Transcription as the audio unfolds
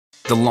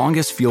The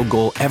longest field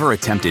goal ever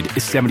attempted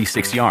is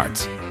 76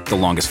 yards. The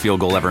longest field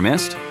goal ever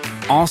missed?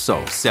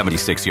 Also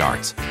 76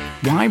 yards.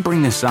 Why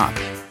bring this up?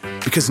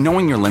 Because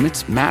knowing your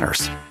limits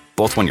matters,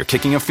 both when you're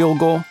kicking a field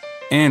goal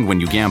and when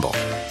you gamble.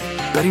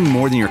 Betting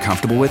more than you're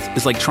comfortable with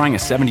is like trying a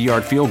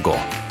 70-yard field goal.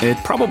 It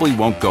probably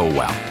won't go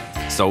well.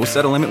 So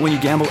set a limit when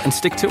you gamble and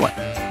stick to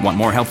it. Want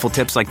more helpful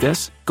tips like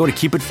this? Go to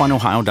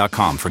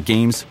keepitfunohio.com for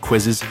games,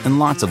 quizzes, and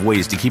lots of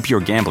ways to keep your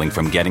gambling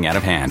from getting out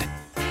of hand.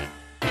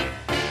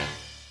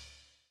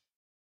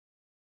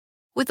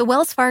 With the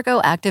Wells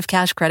Fargo Active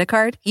Cash Credit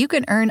Card, you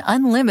can earn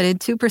unlimited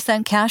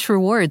 2% cash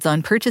rewards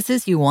on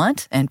purchases you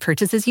want and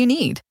purchases you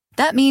need.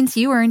 That means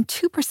you earn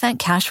 2%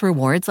 cash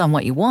rewards on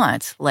what you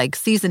want, like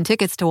season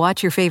tickets to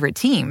watch your favorite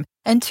team,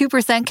 and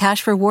 2%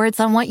 cash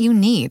rewards on what you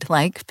need,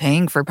 like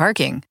paying for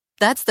parking.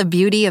 That's the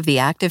beauty of the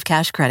Active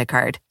Cash Credit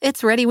Card.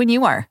 It's ready when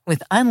you are,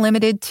 with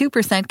unlimited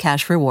 2%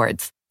 cash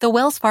rewards. The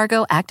Wells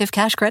Fargo Active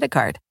Cash Credit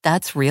Card.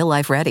 That's real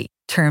life ready.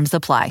 Terms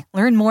apply.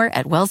 Learn more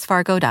at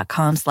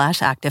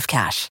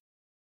wellsfargo.com/activecash.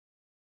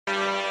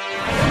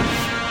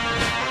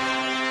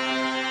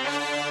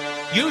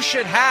 You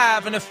should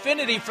have an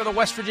affinity for the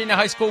West Virginia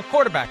high school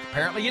quarterback.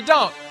 Apparently you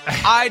don't.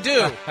 I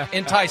do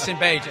in Tyson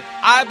Bagent.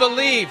 I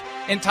believe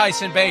in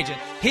Tyson Bagent.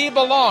 He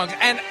belongs.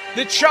 And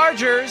the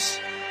Chargers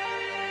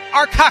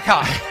are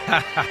caca.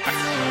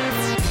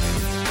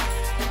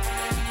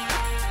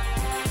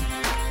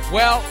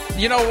 Well,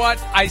 you know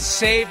what? I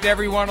saved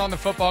everyone on the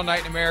Football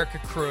Night in America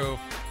crew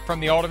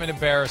from the ultimate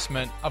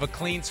embarrassment of a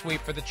clean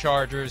sweep for the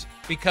Chargers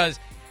because,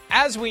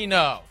 as we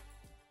know,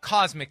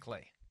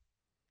 cosmically,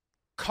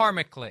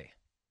 karmically,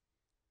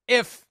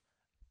 if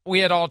we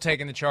had all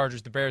taken the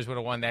Chargers, the Bears would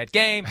have won that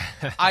game.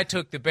 I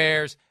took the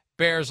Bears.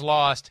 Bears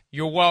lost.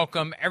 You're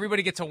welcome.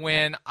 Everybody gets a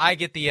win. I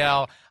get the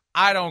L.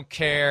 I don't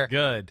care.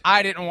 Good.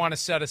 I didn't want to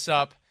set us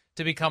up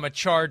to become a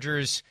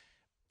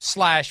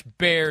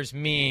Chargers/Bears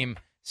meme.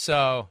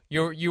 So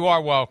you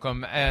are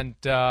welcome. And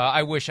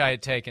I wish I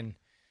had taken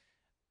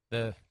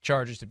the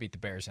Chargers to beat the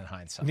Bears in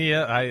hindsight.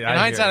 Yeah, in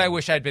hindsight, I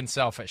wish I'd been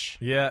selfish.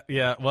 Yeah.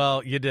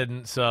 Well, you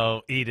didn't,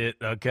 so eat it,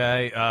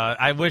 okay?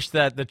 I wish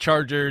that the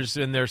Chargers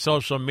and their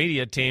social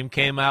media team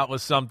came out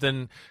with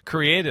something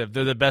creative.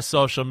 They're the best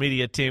social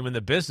media team in the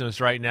business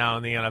right now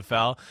in the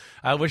NFL.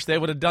 I wish they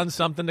would have done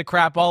something to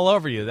crap all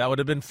over you. That would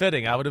have been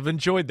fitting. I would have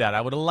enjoyed that. I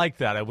would have liked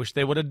that. I wish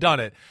they would have done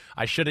it.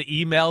 I should have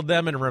emailed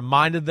them and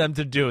reminded them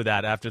to do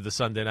that after the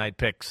Sunday Night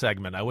Pick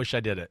segment. I wish I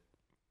did it.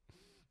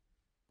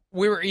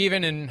 We were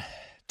even in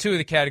two of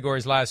the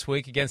categories last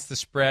week against the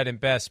spread and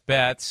best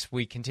bets.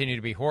 We continue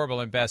to be horrible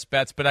in best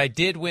bets, but I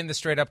did win the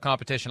straight-up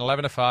competition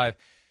 11-5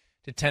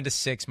 to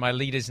 10-6. My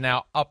lead is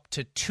now up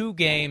to 2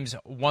 games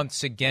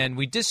once again.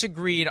 We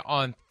disagreed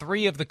on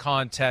 3 of the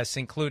contests,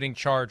 including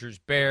Chargers,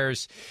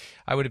 Bears.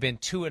 I would have been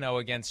 2-0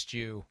 against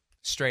you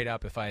straight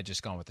up if I had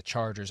just gone with the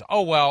Chargers.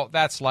 Oh, well,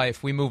 that's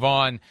life. We move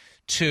on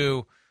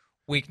to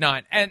week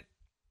 9. And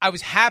I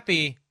was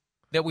happy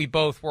that we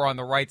both were on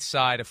the right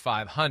side of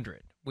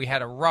 500. We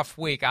had a rough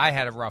week. I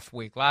had a rough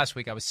week. Last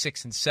week I was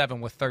 6-7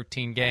 with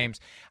 13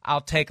 games.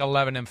 I'll take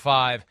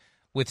 11-5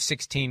 with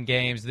 16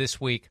 games. This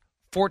week,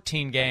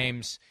 14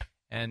 games.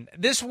 And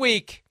this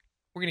week,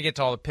 we're going to get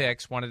to all the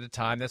picks one at a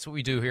time. That's what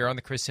we do here on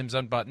the Chris Sims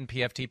Unbuttoned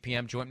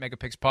PFTPM Joint Mega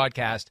Picks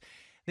podcast.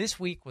 This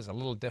week was a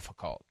little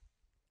difficult.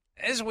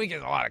 This week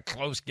is a lot of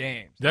close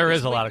games. There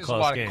is a lot of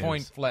close games. A lot of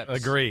coin flips.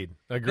 Agreed.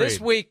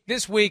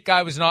 This week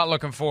I was not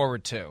looking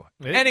forward to.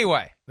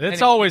 Anyway.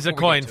 It's always a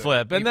coin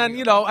flip. And then,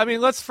 you're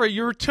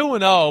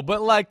 2-0,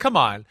 but, like, come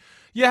on.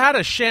 You had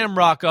a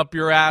shamrock up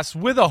your ass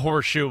with a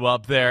horseshoe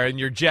up there in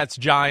your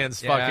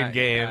Jets-Giants fucking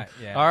game.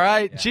 Yeah, all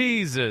right? Yeah.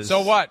 Jesus.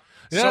 So what?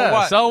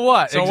 Yeah, so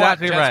what?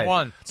 Exactly Jets right.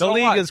 won. The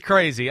league is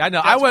crazy. I know.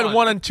 I went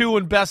 1-2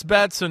 in best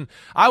bets, and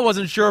I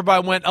wasn't sure if I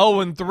went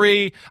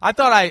 0-3. I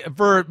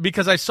thought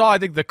because I saw, I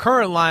think, the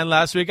current line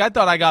last week, I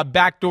thought I got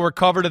backdoor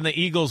covered in the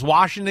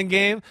Eagles-Washington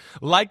game,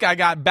 like I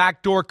got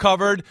backdoor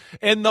covered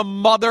in the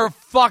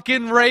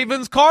motherfucking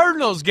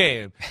Ravens-Cardinals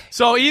game.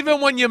 So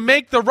even when you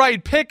make the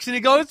right picks and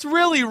you go, it's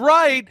really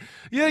right,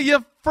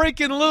 you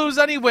freaking lose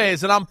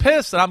anyways, and I'm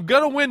pissed, and I'm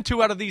going to win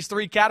 2 out of these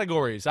 3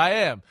 categories. I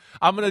am.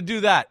 I'm going to do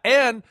that.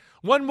 And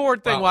one more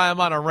thing while I'm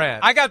on a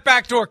rant. I got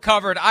backdoor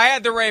covered. I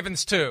had the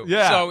Ravens too.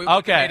 Yeah. So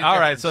okay. All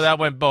right. So that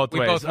went both ways.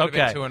 We both would have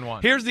okay. been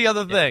 2-1. Here's the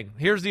other thing.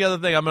 Here's the other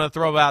thing I'm going to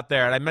throw out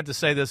there, and I meant to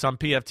say this on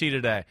PFT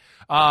today.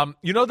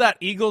 You know that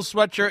Eagles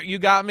sweatshirt you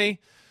got me?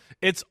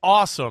 It's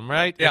awesome,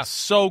 right? Yeah. It's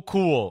so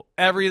cool.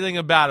 Everything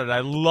about it. I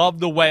love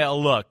the way it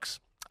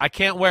looks. I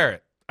can't wear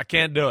it. I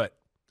can't do it.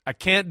 I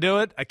can't do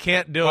it. I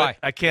can't do Why? it.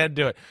 I can't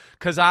do it.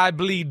 Because I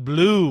bleed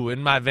blue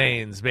in my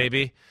veins,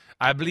 baby.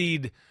 I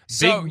bleed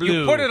big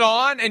blue. You put it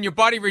on and your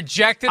body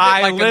rejected it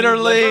I like a new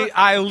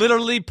liver?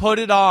 literally put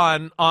it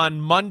on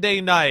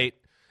Monday night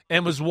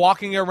and was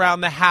walking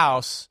around the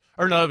house.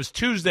 Or no, it was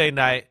Tuesday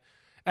night.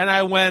 And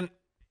I went,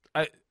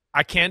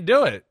 I can't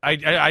do it.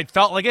 I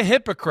felt like a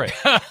hypocrite.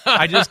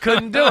 I just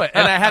couldn't do it.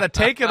 And I had to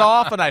take it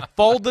off, and I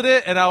folded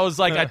it, and I was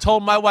like, I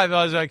told my wife,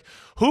 I was like,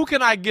 who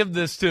can I give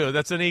this to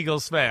that's an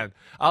Eagles fan?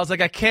 I was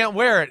like, I can't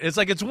wear it. It's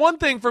like, it's one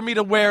thing for me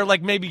to wear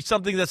like maybe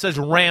something that says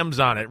Rams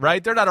on it,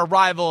 right? They're not a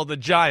rival of the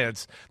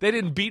Giants. They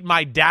didn't beat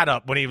my dad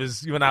up when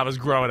I was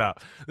growing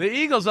up. The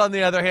Eagles, on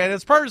the other hand,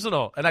 it's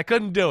personal, and I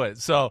couldn't do it.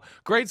 So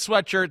great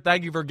sweatshirt.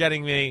 Thank you for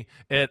getting me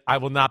it. I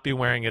will not be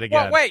wearing it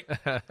again. Well, wait.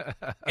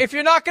 If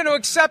you're not going to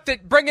accept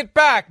it, bring it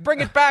back.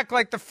 Bring it back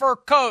like the fur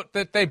coat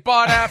that they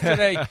bought after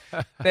they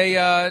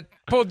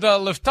pulled the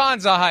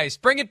Lufthansa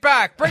heist. Bring it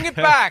back. Bring it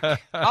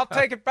back. I'll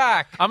take it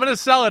back. I'm going to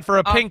sell it for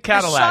a pink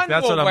Cadillac.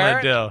 That's what I'm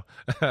going to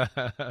do.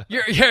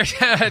 You're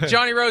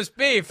Johnny Roast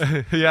Beef.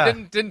 Yeah.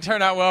 Didn't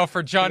turn out well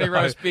for Johnny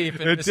Roast Beef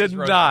and it Mrs. did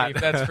Roast not.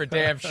 Beef. That's for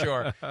damn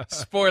sure.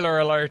 Spoiler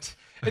alert.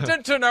 It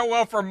didn't turn out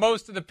well for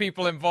most of the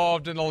people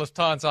involved in the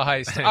Lufthansa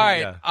heist. All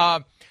right. Yeah.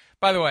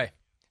 By the way,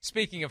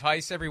 speaking of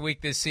heists, every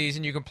week this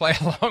season you can play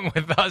along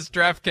with us.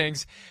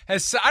 DraftKings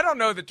I don't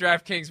know that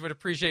DraftKings would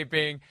appreciate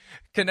being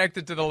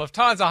connected to the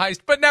Lufthansa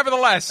heist, but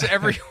nevertheless,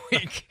 every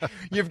week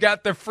you've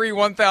got the free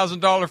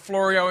 $1,000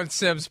 Florio and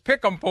Sims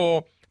Pick'em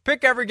pool.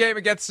 Pick every game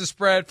against the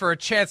spread for a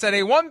chance at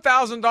a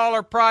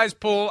 $1,000 prize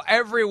pool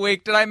every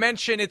week. Did I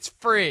mention it's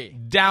free?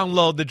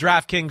 Download the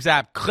DraftKings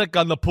app, click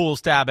on the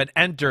Pools tab, and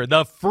enter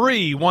the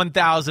free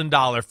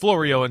 $1,000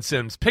 Florio and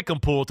Sims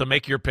Pick'em pool to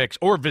make your picks,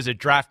 or visit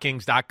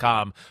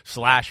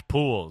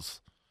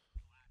DraftKings.com/pools.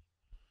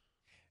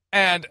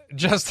 And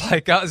just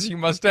like us, you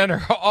must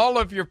enter all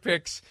of your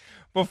picks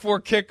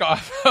before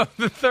kickoff of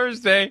the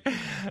Thursday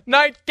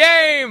night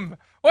game.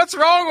 What's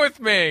wrong with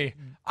me?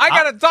 I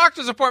got a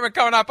doctor's appointment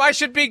coming up. I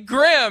should be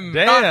grim,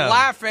 not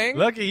laughing.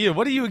 Look at you.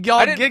 What are you all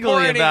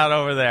giggly about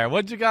over there?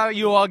 What you got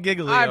you all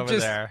giggly over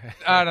there?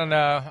 I don't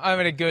know. I'm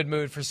in a good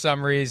mood for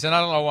some reason.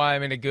 I don't know why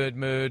I'm in a good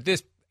mood.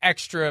 This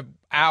extra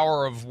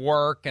hour of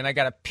work, and I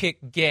got to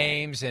pick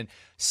games and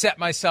set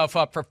myself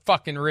up for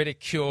fucking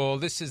ridicule.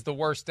 This is the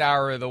worst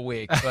hour of the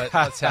week, but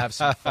let's have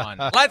some fun.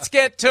 Let's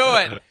get to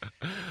it.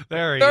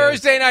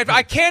 Thursday night.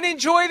 I can't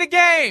enjoy the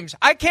games.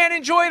 I can't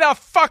enjoy the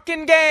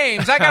fucking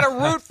games. I got to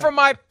root for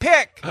my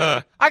pick.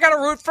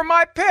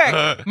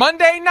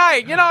 Monday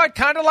night. You know, I'd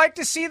kind of like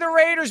to see the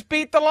Raiders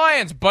beat the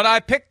Lions, but I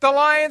picked the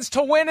Lions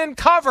to win and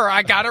cover.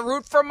 I got to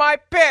root for my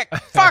pick.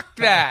 Fuck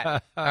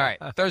that. All right.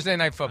 Thursday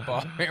night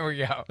football. Here we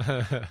go.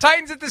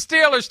 Titans at the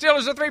Steelers.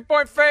 Steelers are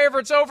 3-point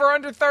favorites. Over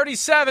under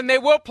 37. They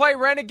will play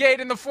Renegade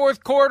in the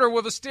fourth quarter.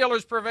 Will the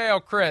Steelers prevail,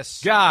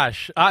 Chris?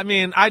 Gosh, I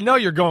mean, I know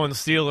you're going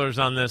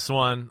Steelers on this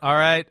one, all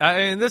right? I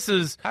mean, this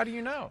is... How do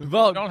you know?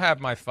 Well, you don't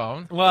have my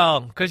phone. Well,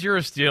 because you're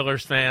a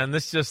Steelers fan.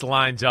 This just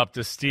lines up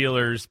to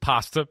Steelers,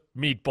 pasta,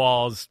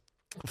 meatballs,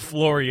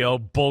 Florio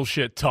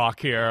bullshit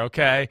talk here,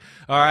 okay?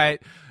 All right?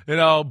 You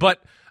know,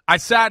 but... I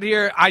sat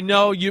here. I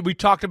know we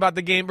talked about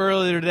the game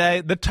earlier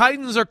today. The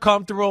Titans are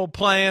comfortable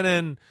playing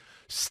in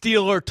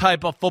Steeler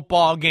type of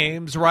football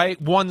games,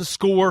 right? One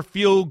score,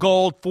 field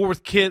goal,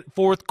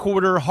 fourth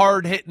quarter,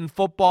 hard hitting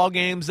football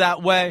games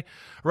that way,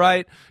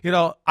 right? You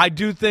know, I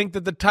do think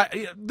that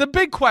the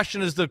big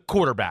question is the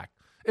quarterback,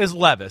 is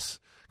Levis.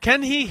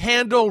 Can he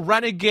handle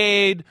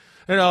Renegade?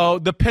 You know,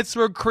 the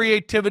Pittsburgh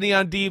creativity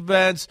on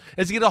defense.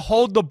 Is he going to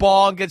hold the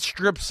ball and get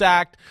strip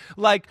sacked?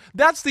 Like,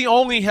 that's the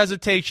only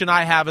hesitation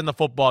I have in the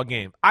football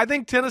game. I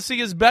think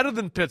Tennessee is better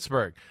than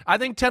Pittsburgh. I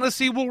think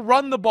Tennessee will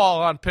run the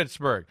ball on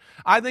Pittsburgh.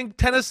 I think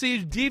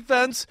Tennessee's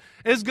defense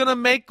is going to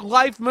make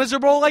life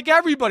miserable like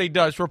everybody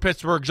does for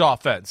Pittsburgh's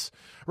offense,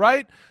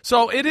 right?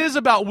 So it is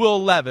about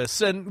Will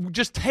Levis and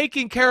just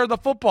taking care of the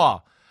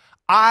football.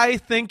 I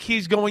think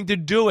he's going to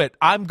do it.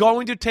 I'm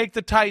going to take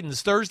the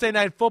Titans. Thursday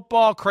night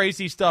football,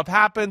 crazy stuff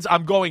happens.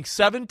 I'm going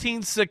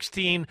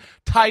 17-16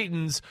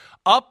 Titans.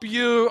 Up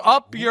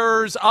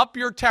yours, up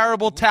your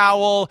terrible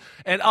towel,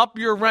 and up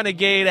your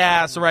renegade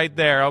ass right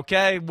there,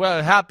 okay?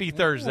 Well, happy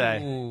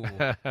Thursday. Ooh,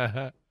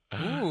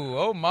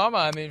 oh, mama,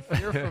 I'm in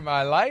fear for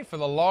my life, for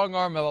the long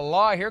arm of the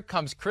law. Here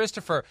comes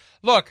Christopher.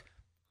 Look,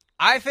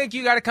 I think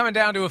you got it coming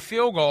down to a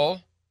field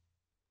goal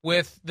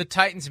with the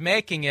Titans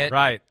making it.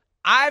 Right.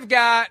 I've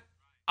got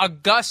a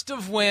gust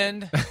of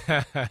wind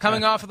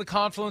coming off of the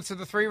confluence of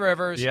the Three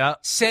Rivers,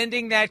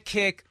 sending that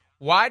kick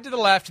wide to the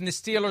left, and the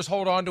Steelers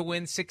hold on to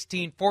win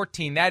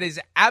 16-14. That is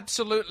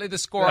absolutely the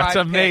score. That's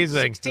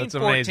amazing. 16-14. That's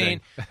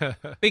amazing.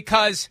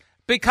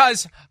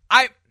 because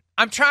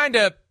I'm trying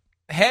to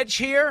hedge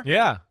here.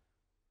 Yeah.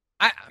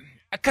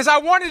 Because I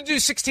wanted to do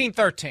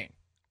 16-13.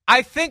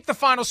 I think the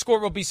final score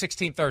will be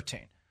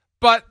 16-13.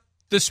 But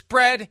the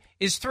spread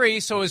is 3,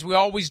 so as we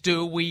always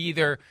do, we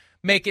either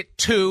make it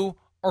 2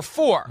 or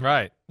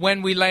 4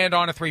 when we land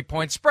on a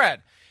 3-point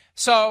spread.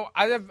 So,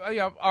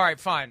 all right,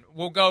 fine.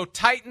 We'll go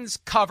Titans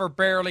cover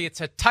barely. It's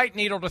a tight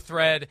needle to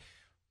thread.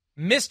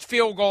 Missed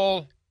field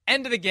goal,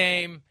 end of the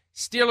game.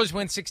 Steelers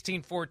win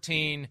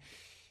 16-14.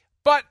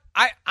 But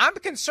I'm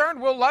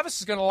concerned Will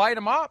Levis is going to light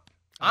them up.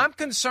 I'm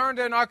concerned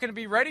they're not going to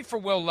be ready for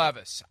Will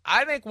Levis.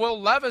 I think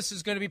Will Levis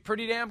is going to be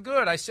pretty damn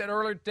good. I said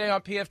earlier today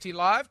on PFT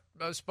Live,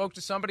 I spoke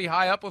to somebody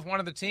high up with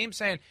one of the teams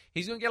saying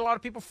he's going to get a lot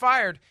of people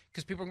fired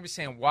because people are going to be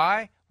saying,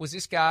 why was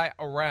this guy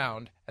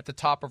around at the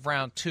top of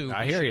round 2?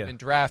 I he hear should you. have been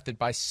drafted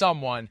by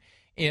someone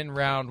in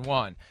round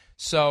 1.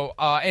 So,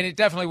 and it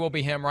definitely will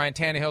be him. Ryan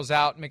Tannehill's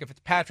out. Micah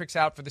Fitzpatrick's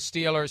out for the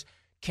Steelers.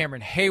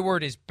 Cameron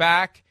Hayward is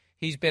back.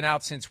 He's been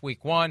out since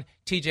week 1.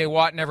 T.J.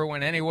 Watt never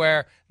went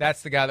anywhere.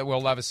 That's the guy that Will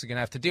Levis is going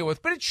to have to deal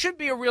with. But it should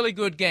be a really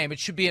good game. It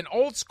should be an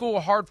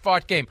old-school,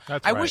 hard-fought game.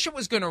 I wish it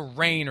was going to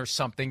rain or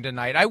something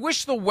tonight. I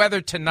wish the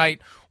weather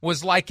tonight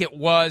was like it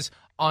was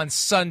on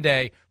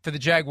Sunday for the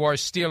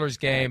Jaguars-Steelers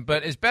game.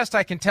 But as best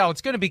I can tell,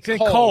 it's going to be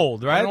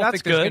cold. Right? I don't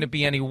think there's going to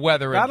be any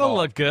weather involved. That'll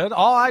look good.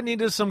 All I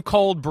need is some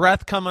cold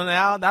breath coming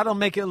out. That'll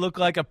make it look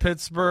like a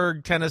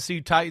Pittsburgh,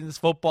 Tennessee Titans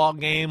football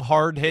game,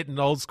 hard-hitting,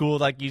 old-school,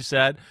 like you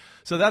said.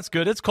 So that's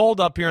good. It's cold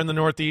up here in the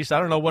Northeast. I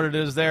don't know what it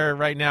is there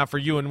right now for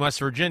you in West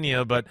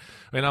Virginia, but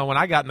when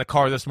I got in the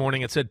car this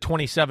morning, it said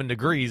 27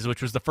 degrees,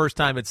 which was the first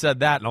time it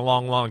said that in a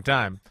long, long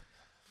time.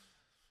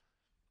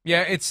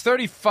 Yeah, it's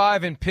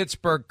 35 in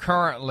Pittsburgh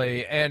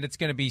currently, and it's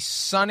going to be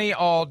sunny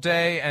all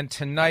day, and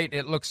tonight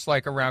it looks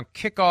like around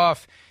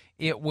kickoff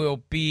it will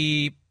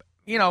be,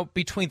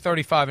 between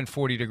 35 and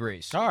 40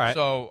 degrees. All right.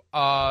 So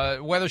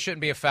weather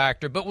shouldn't be a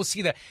factor, but we'll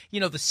see the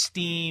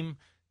steam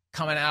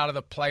coming out of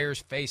the players'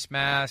 face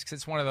masks.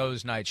 It's one of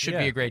those nights. Should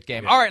be a great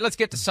game. All right, let's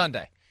get to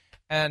Sunday.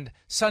 And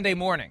Sunday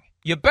morning.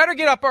 You better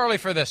get up early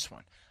for this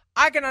one.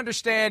 I can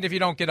understand if you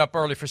don't get up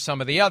early for some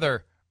of the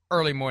other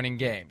early morning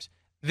games.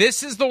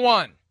 This is the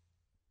one.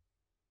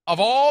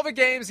 Of all the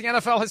games the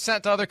NFL has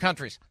sent to other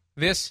countries,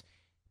 this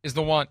is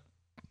the one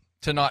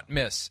to not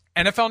miss.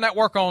 NFL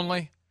Network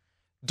only.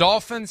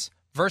 Dolphins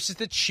versus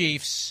the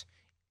Chiefs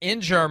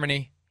in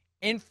Germany,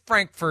 in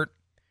Frankfurt.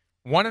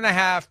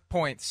 1.5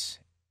 points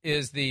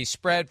is the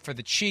spread for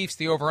the Chiefs,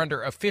 the over-under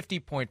of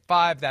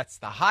 50.5. That's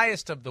the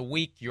highest of the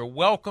week. You're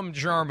welcome,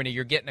 Germany.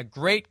 You're getting a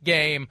great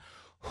game.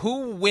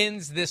 Who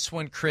wins this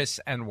one, Chris,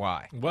 and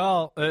why?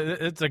 Well,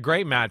 it's a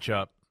great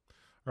matchup,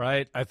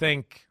 right? I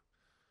think,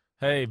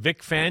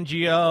 Vic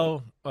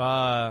Fangio,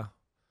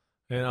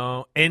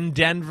 in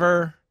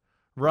Denver,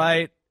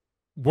 right,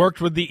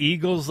 worked with the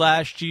Eagles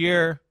last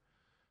year.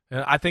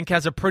 I think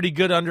has a pretty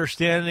good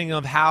understanding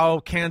of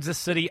how Kansas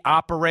City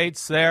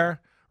operates there.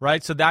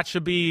 Right, so that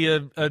should be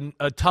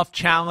a tough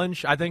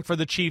challenge, I think, for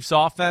the Chiefs'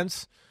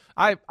 offense.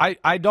 I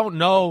don't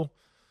know,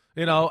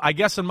 I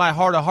guess in my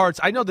heart of hearts,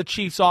 I know the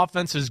Chiefs'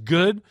 offense is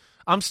good.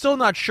 I'm still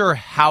not sure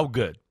how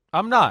good.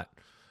 I'm not.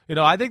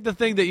 I think the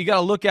thing that you got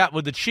to look at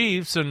with the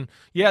Chiefs, and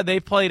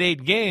they've played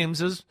 8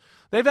 games, is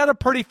they've had a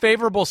pretty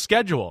favorable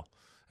schedule.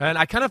 And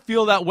I kind of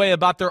feel that way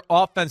about their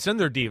offense and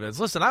their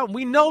defense. Listen,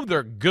 we know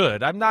they're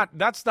good.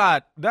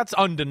 That's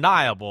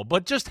undeniable.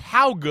 But just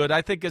how good,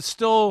 I think, is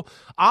still,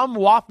 I'm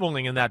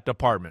waffling in that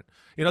department.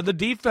 The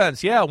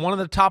defense, one of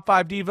the top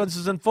 5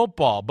 defenses in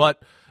football.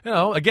 But,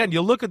 again,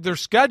 you look at their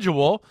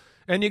schedule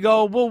and you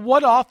go, well,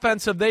 what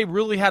offense have they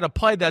really had to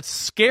play that's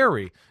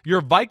scary?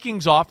 Your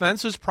Vikings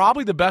offense is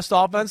probably the best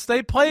offense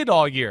they played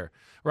all year,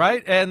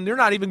 right? And they're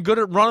not even good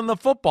at running the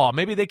football.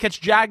 Maybe they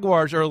catch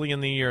Jaguars early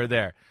in the year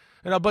there.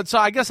 But so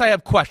I guess I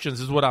have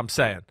questions is what I'm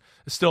saying,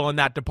 still in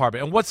that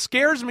department. And what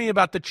scares me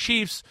about the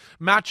Chiefs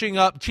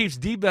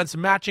defense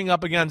matching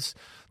up against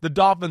the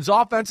Dolphins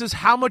offense is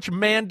how much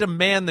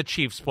man-to-man the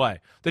Chiefs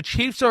play. The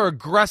Chiefs are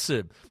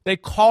aggressive. They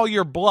call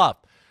your bluff.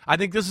 I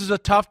think this is a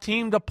tough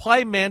team to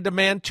play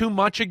man-to-man too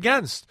much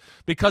against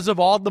because of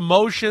all the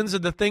motions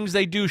and the things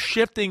they do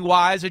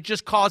shifting-wise. It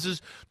just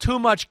causes too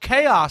much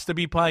chaos to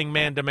be playing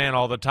man-to-man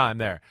all the time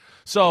there.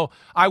 So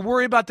I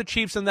worry about the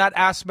Chiefs in that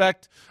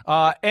aspect.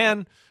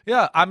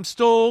 I'm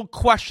still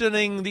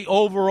questioning the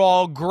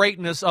overall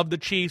greatness of the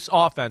Chiefs'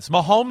 offense.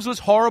 Mahomes was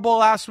horrible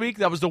last week.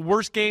 That was the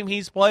worst game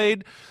he's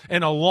played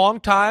in a long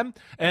time.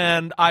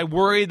 And I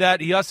worry that,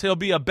 yes, he'll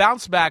be a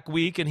bounce-back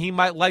week, and he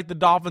might light the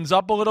Dolphins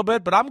up a little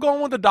bit. But I'm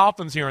going with the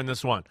Dolphins here in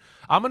this one.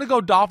 I'm going to go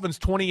Dolphins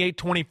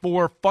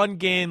 28-24. Fun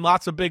game,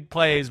 lots of big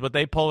plays, but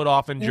they pull it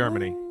off in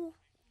Germany.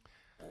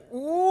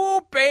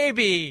 Ooh,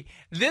 baby.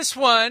 This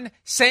one,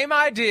 same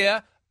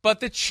idea. But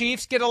the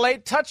Chiefs get a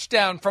late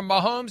touchdown from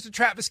Mahomes to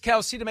Travis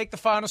Kelce to make the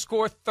final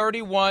score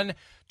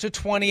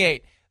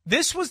 31-28.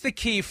 This was the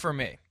key for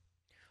me.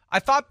 I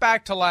thought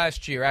back to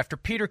last year after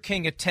Peter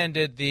King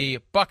attended the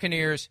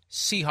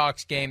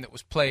Buccaneers-Seahawks game that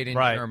was played in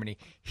Germany.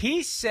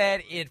 He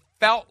said it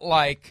felt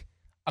like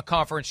a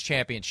conference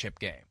championship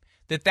game,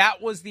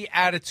 that was the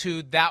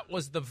attitude, that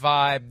was the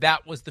vibe,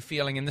 that was the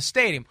feeling in the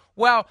stadium.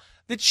 Well,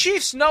 the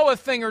Chiefs know a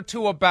thing or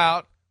two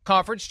about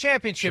conference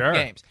championship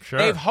games. Sure.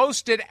 They've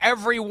hosted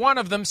every one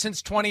of them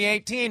since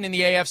 2018 in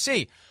the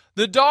AFC.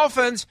 The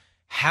Dolphins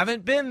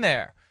haven't been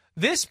there.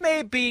 This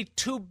may be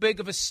too big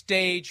of a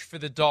stage for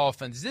the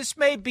Dolphins. This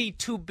may be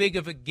too big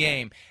of a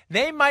game.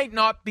 They might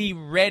not be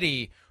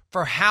ready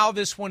for how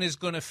this one is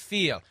going to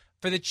feel.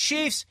 For the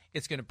Chiefs,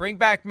 it's going to bring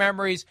back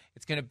memories.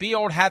 It's going to be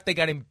old hat. They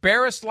got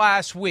embarrassed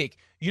last week.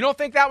 You don't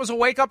think that was a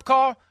wake-up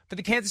call for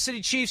the Kansas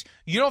City Chiefs?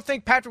 You don't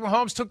think Patrick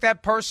Mahomes took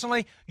that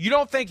personally? You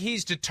don't think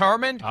he's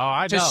determined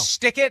to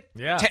stick it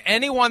to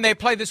anyone they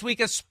play this week,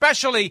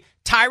 especially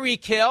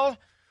Tyreek Hill,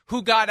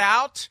 who got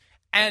out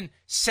and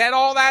said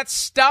all that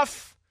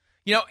stuff?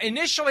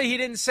 Initially he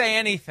didn't say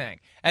anything.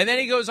 And then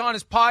he goes on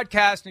his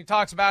podcast and he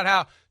talks about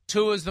how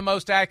Tua is the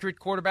most accurate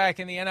quarterback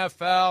in the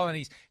NFL and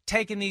he's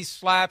taking these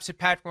slaps at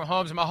Patrick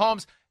Mahomes, and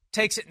Mahomes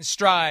takes it in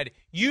stride.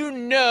 You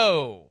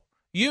know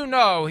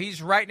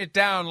he's writing it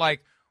down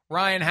like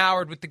Ryan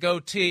Howard with the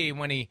goatee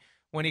when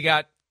he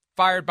got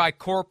fired by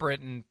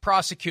corporate and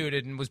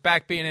prosecuted and was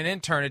back being an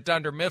intern at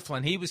Dunder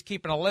Mifflin. He was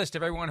keeping a list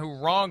of everyone who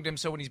wronged him,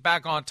 so when he's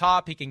back on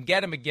top, he can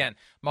get him again.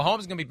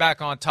 Mahomes is going to be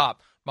back on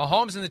top.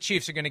 Mahomes and the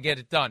Chiefs are going to get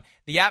it done.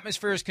 The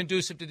atmosphere is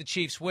conducive to the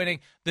Chiefs winning.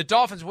 The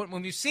Dolphins,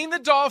 when we've seen the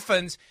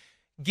Dolphins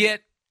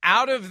get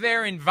out of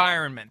their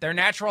environment, their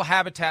natural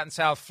habitat in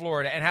South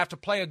Florida, and have to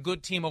play a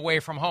good team away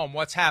from home,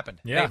 what's happened?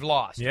 Yeah. They've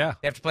lost. Yeah.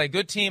 They have to play a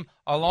good team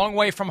a long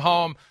way from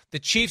home. The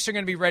Chiefs are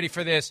going to be ready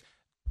for this.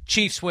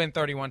 Chiefs win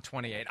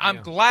 31-28.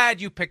 I'm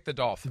glad you picked the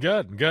Dolphins.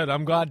 Good.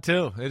 I'm glad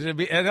too.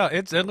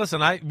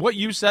 Listen, what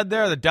you said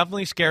there, that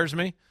definitely scares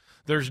me.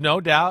 There's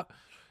no doubt.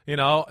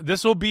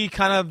 This will be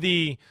kind of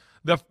the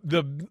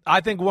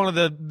I think one of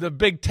the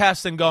big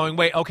tests in going,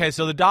 wait, okay,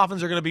 so the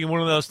Dolphins are going to be one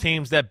of those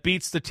teams that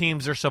beats the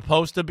teams they're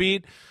supposed to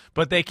beat,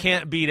 but they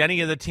can't beat any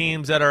of the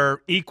teams that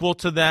are equal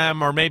to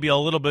them or maybe a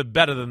little bit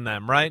better than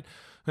them, right?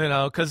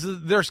 Because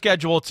their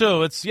schedule,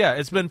 too,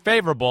 it's been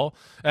favorable.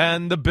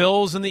 And the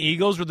Bills and the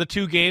Eagles were the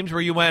two games where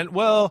you went,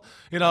 well,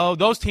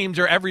 those teams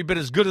are every bit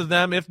as good as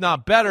them, if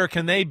not better.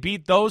 Can they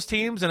beat those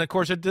teams? And, of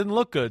course, it didn't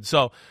look good.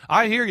 So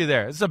I hear you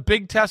there. It's a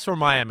big test for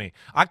Miami.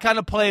 I kind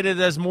of played it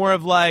as more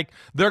of like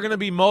they're going to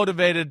be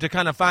motivated to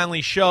kind of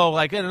finally show,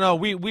 like,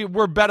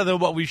 we're better than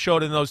what we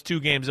showed in those two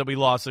games that we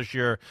lost this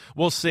year.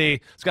 We'll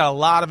see. It's got a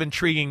lot of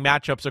intriguing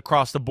matchups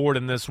across the board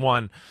in this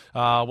one.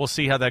 We'll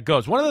see how that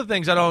goes. One of the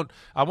things I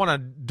want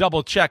to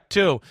double check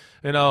too,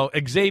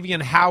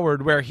 Xavier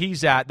Howard, where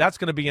he's at, that's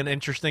going to be an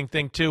interesting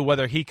thing too,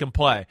 whether he can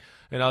play.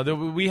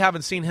 We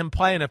haven't seen him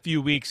play in a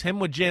few weeks. Him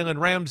with Jalen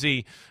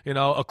Ramsey,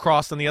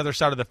 across on the other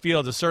side of the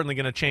field is certainly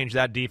going to change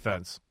that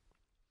defense.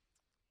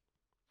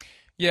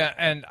 Yeah,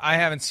 and I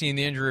haven't seen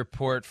the injury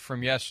report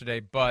from yesterday,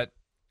 but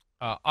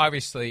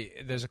obviously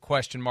there's a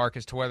question mark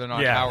as to whether or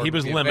not Howard he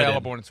was will be limited.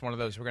 available, and it's one of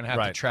those we're going to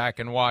have to track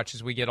and watch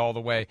as we get all the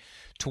way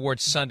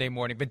towards Sunday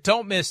morning. But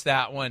don't miss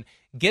that one.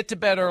 Get to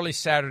bed early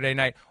Saturday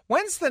night.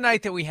 When's the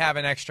night that we have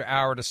an extra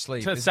hour to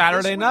sleep? It's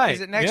Saturday night. Is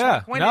it next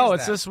week? When no, is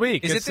it's that? this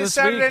week. Is it's it this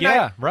Saturday Saturday night? night?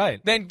 Yeah,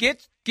 right. Then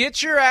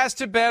get your ass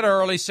to bed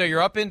early so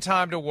you're up in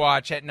time to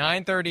watch at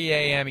 9:30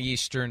 a.m.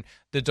 Eastern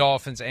the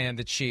Dolphins and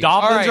the Chiefs.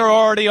 Dolphins are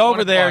already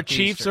over there.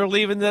 Chiefs Eastern. are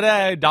leaving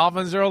today.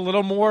 Dolphins are a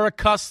little more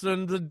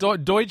accustomed to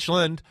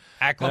Deutschland.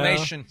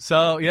 Acclamation.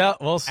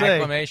 We'll see.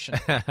 Acclamation.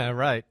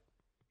 Right.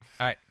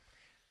 All right.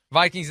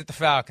 Vikings at the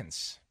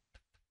Falcons.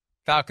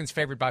 Falcons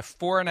favored by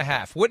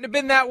 4.5. Wouldn't have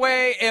been that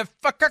way if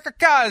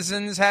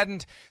Cousins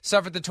hadn't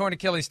suffered the torn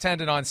Achilles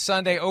tendon on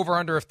Sunday.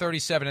 Over-under of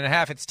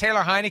 37.5. It's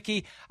Taylor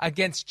Heineke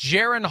against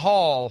Jaron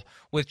Hall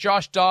with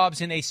Josh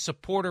Dobbs in a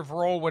supportive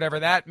role,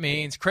 whatever that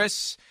means.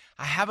 Chris,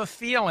 I have a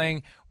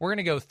feeling we're going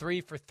to go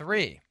 3 for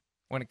 3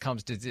 when it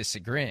comes to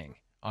disagreeing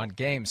on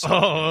games.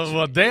 Oh,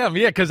 well, damn,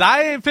 yeah, because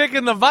I ain't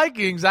picking the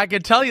Vikings. I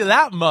can tell you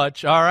that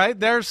much, all right?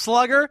 There's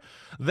Slugger.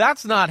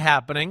 That's not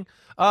happening.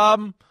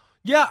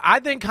 Yeah, I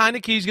think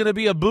Heineke's going to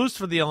be a boost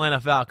for the Atlanta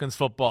Falcons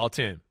football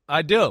team.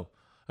 I do.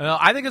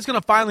 I think it's going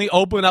to finally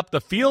open up the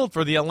field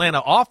for the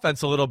Atlanta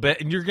offense a little bit,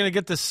 and you're going to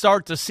get to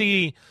start to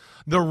see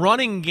the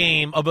running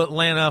game of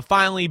Atlanta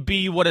finally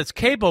be what it's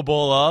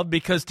capable of,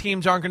 because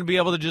teams aren't going to be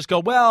able to just go,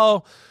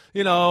 well,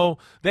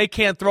 they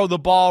can't throw the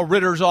ball,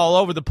 Ritter's all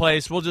over the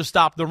place, we'll just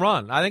stop the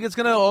run. I think it's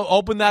going to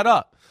open that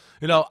up.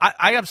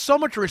 I have so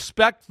much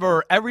respect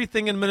for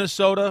everything in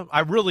Minnesota. I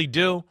really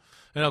do.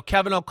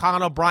 Kevin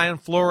O'Connell, Brian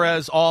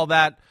Flores, all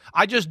that.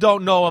 I just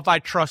don't know if I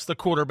trust the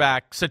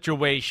quarterback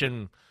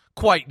situation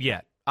quite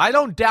yet. I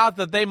don't doubt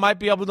that they might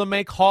be able to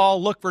make Hall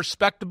look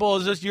respectable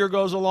as this year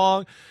goes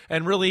along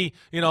and really,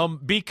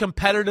 be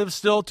competitive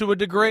still to a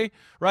degree,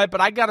 right? But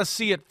I got to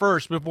see it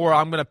first before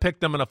I'm going to pick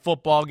them in a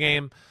football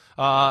game.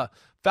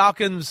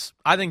 Falcons,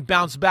 I think,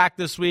 bounce back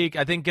this week.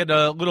 I think get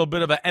a little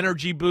bit of an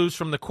energy boost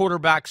from the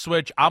quarterback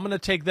switch. I'm going to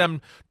take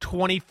them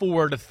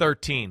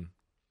 24-13.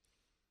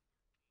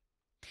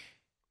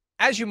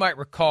 As you might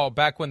recall,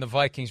 back when the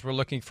Vikings were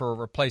looking for a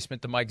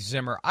replacement to Mike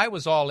Zimmer, I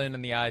was all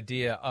in the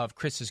idea of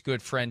Chris's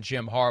good friend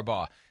Jim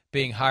Harbaugh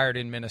being hired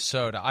in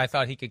Minnesota. I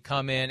thought he could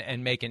come in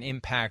and make an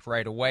impact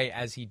right away,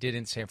 as he did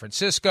in San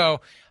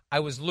Francisco.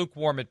 I was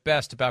lukewarm at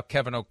best about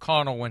Kevin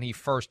O'Connell when he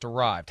first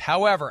arrived.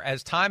 However,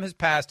 as time has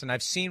passed and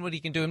I've seen what he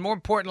can do, and more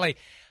importantly,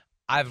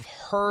 I've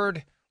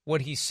heard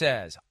what he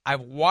says.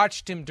 I've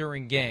watched him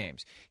during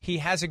games. He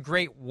has a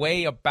great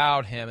way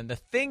about him. And the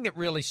thing that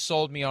really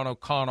sold me on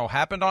O'Connell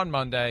happened on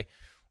Monday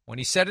when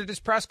he said at his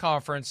press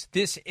conference,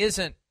 this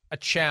isn't a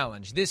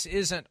challenge. This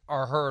isn't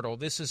a hurdle.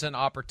 This is an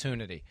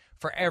opportunity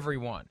for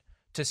everyone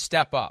to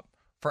step up,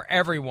 for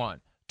everyone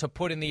to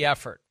put in the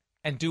effort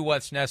and do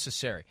what's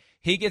necessary.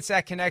 He gets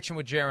that connection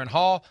with Jaron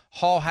Hall.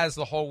 Hall has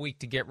the whole week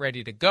to get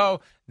ready to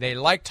go. They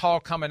liked Hall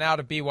coming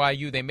out of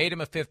BYU. They made him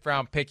a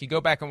fifth-round pick. You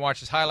go back and watch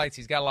his highlights.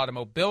 He's got a lot of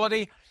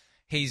mobility.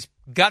 He's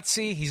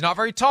gutsy. He's not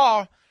very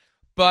tall,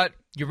 but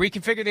you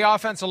reconfigure the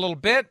offense a little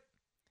bit,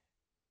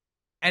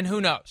 and who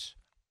knows?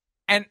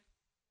 And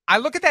I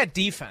look at that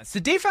defense.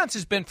 The defense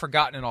has been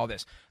forgotten in all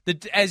this.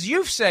 As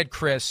you've said,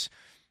 Chris,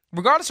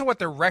 regardless of what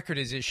their record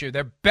is this year,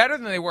 they're better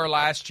than they were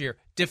last year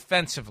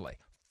defensively.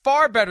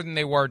 Far better than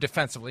they were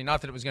defensively.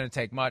 Not that it was going to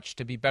take much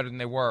to be better than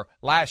they were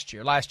last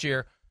year. Last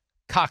year,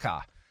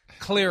 caca,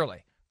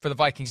 clearly, for the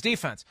Vikings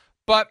defense.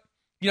 But,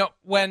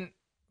 when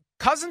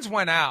Cousins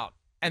went out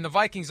and the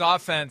Vikings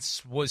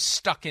offense was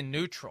stuck in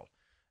neutral,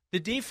 the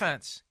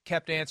defense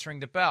kept answering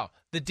the bell.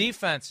 The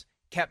defense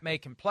kept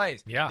making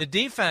plays. Yeah. The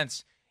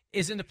defense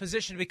is in the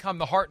position to become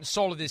the heart and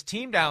soul of this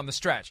team down the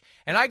stretch.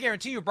 And I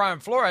guarantee you, Brian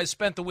Flores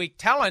spent the week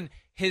telling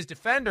his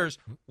defenders,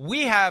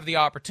 we have the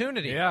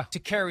opportunity to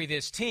carry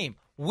this team.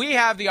 We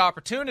have the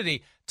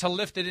opportunity to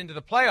lift it into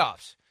the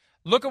playoffs.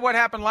 Look at what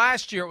happened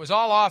last year. It was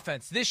all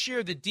offense. This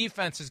year, the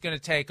defense is going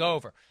to take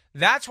over.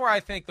 That's where I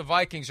think the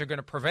Vikings are going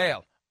to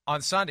prevail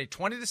on Sunday.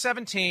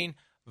 20-17,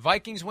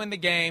 Vikings win the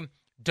game.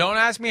 Don't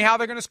ask me how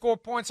they're going to score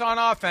points on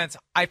offense.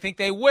 I think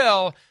they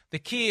will. The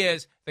key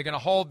is they're going to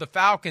hold the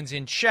Falcons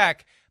in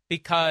check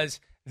because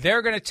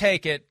they're going to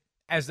take it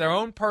as their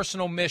own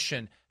personal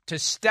mission to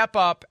step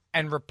up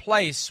and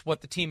replace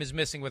what the team is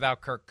missing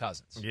without Kirk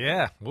Cousins.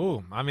 Yeah.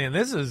 Ooh, I mean,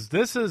 this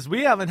is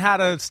we haven't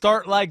had a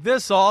start like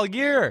this all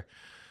year.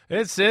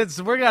 We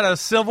got a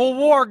civil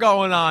war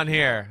going on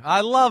here.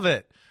 I love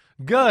it.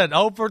 Good.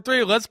 0 for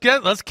 3. Let's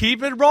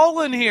keep it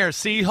rolling here.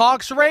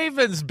 Seahawks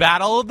Ravens,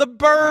 battle of the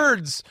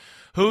birds.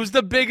 Who's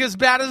the biggest,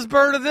 baddest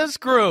bird of this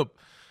group?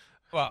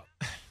 Well,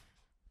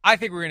 I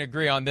think we're going to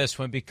agree on this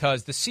one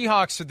because the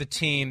Seahawks are the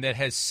team that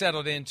has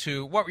settled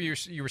into what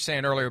you were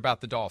saying earlier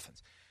about the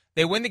Dolphins.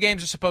 They win the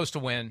games they're supposed to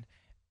win,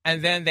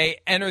 and then they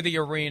enter the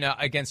arena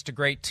against a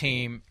great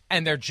team,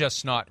 and they're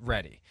just not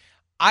ready.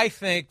 I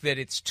think that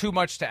it's too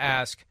much to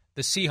ask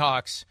the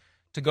Seahawks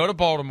to go to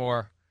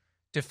Baltimore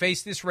to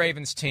face this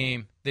Ravens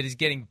team that is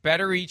getting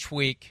better each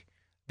week,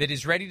 that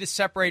is ready to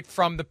separate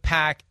from the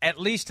pack, at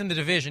least in the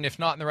division, if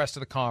not in the rest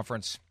of the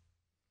conference.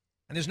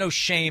 And there's no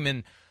shame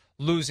in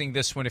losing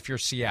this one if you're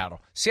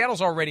Seattle.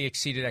 Seattle's already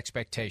exceeded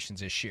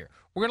expectations this year.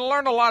 We're going to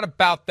learn a lot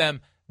about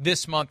them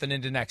this month and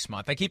into next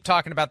month. I keep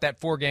talking about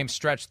that 4-game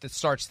stretch that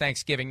starts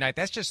Thanksgiving night.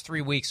 That's just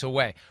 3 weeks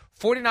away.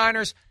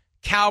 49ers,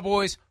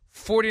 Cowboys,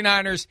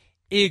 49ers,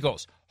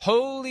 Eagles.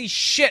 Holy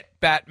shit,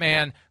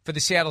 Batman, for the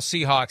Seattle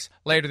Seahawks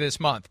later this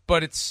month.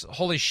 But it's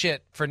holy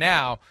shit for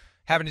now,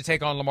 having to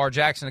take on Lamar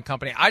Jackson and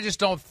company. I just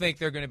don't think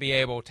they're going to be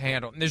able to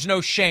handle it. And there's no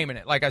shame in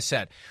it. Like I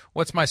said,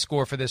 what's my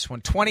score for this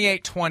one?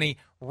 28-20,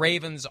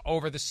 Ravens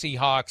over the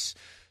Seahawks.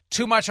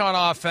 Too much on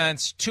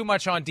offense, too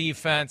much on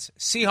defense.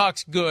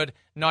 Seahawks good,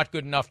 not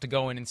good enough to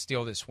go in and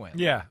steal this win.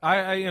 Yeah,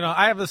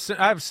 I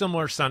have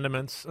similar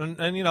sentiments, and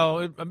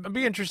I'd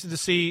be interested to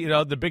see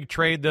the big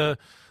trade the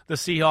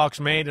Seahawks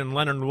made and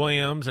Leonard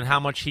Williams and how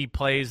much he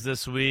plays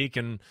this week,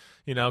 and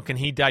can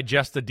he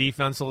digest the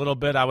defense a little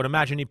bit? I would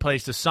imagine he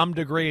plays to some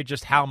degree,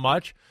 just how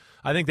much.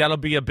 I think that'll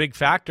be a big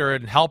factor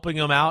in helping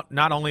him out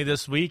not only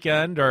this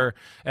weekend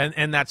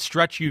and that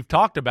stretch you've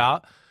talked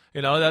about.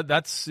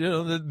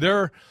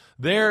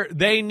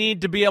 They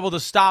need to be able to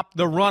stop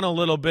the run a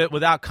little bit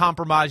without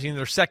compromising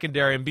their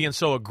secondary and being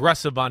so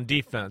aggressive on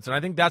defense. And I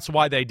think that's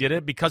why they did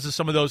it, because of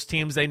some of those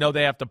teams they know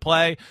they have to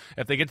play.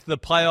 If they get to the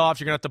playoffs,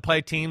 you're going to have to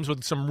play teams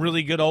with some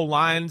really good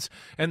O-lines,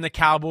 and the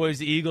Cowboys,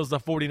 the Eagles, the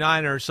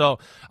 49ers. So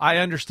I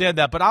understand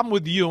that. But I'm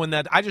with you in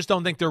that I just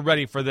don't think they're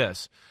ready for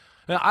this.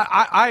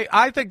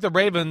 I think the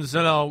Ravens,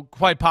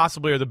 quite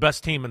possibly are the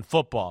best team in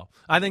football.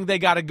 I think they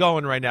got it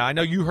going right now. I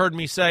know you heard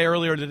me say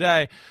earlier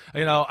today,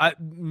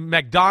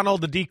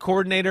 McDonald, the D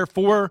coordinator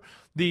for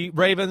the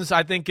Ravens,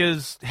 I think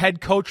is head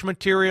coach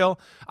material.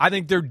 I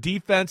think their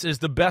defense is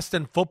the best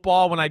in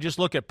football when I just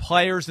look at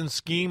players and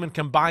scheme and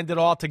combined it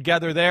all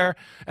together there.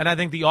 And I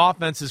think the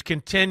offense is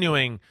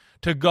continuing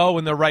to go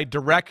in the right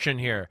direction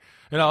here.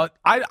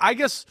 I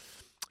guess –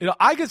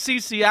 I could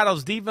see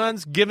Seattle's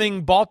defense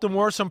giving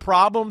Baltimore some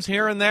problems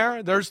here and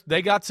there.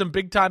 They got some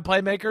big-time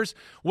playmakers.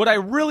 What I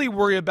really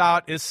worry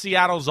about is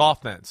Seattle's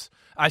offense.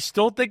 I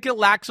still think it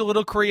lacks a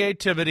little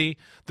creativity.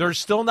 They're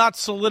still not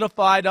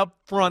solidified up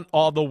front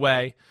all the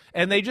way.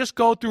 And they just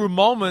go through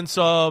moments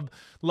of,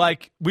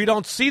 we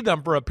don't see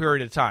them for a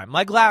period of time.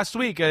 Like last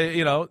week,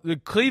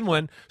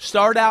 Cleveland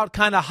start out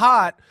kind of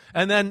hot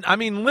and then,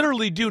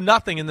 literally do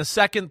nothing in the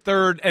second,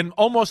 third, and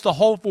almost the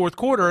whole fourth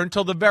quarter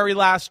until the very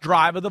last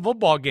drive of the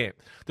football game.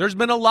 There's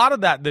been a lot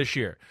of that this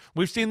year.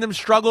 We've seen them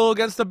struggle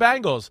against the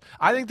Bengals.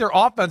 I think their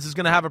offense is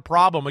going to have a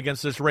problem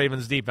against this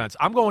Ravens defense.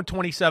 I'm going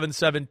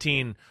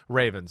 27-17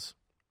 Ravens.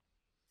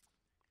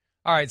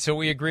 All right, so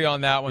we agree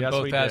on that one,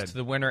 both as to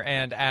the winner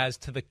and as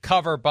to the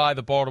cover by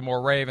the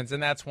Baltimore Ravens.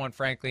 And that's one,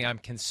 frankly, I'm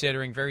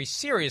considering very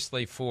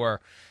seriously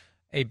for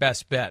a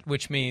best bet,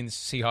 which means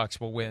Seahawks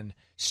will win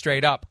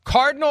straight up.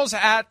 Cardinals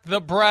at the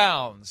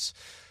Browns.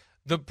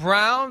 The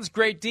Browns,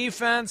 great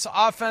defense.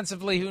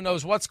 Offensively, who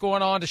knows what's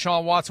going on.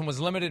 Deshaun Watson was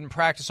limited in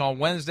practice on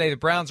Wednesday. The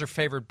Browns are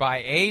favored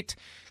by 8.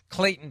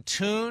 Clayton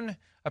Tune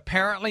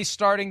apparently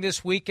starting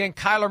this weekend.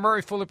 Kyler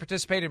Murray fully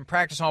participated in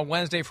practice on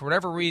Wednesday. For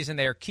whatever reason,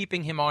 they are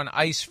keeping him on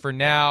ice for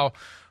now.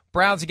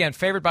 Browns, again,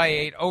 favored by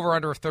 8,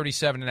 over-under of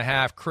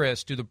 37.5.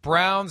 Chris, do the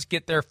Browns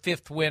get their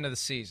 5th win of the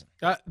season?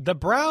 The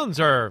Browns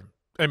are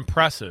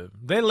impressive.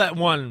 They let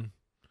one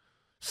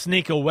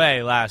sneak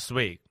away last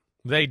week.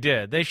 They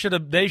did. They should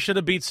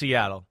have beat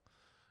Seattle.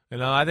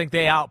 I think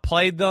they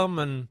outplayed them,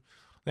 and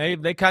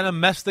they kind of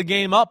messed the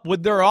game up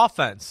with their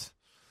offense.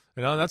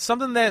 That's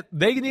something that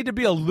they need to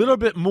be a little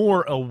bit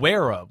more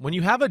aware of. When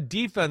you have a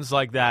defense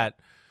like that,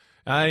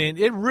 I mean,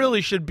 it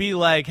really should be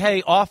like,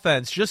 hey,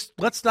 offense, just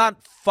let's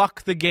not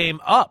fuck the game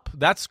up.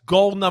 That's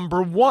goal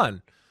number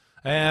 1.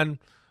 And,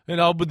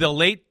 with the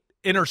late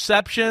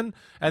interception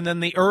and then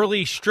the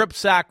early strip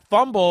sack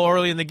fumble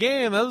early in the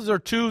game, those are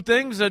 2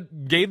 things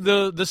that gave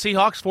the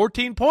Seahawks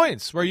 14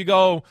 points, where you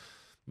go,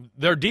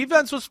 their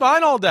defense was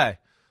fine all day.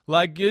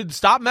 Like, you'd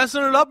stop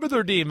messing it up with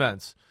their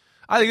defense.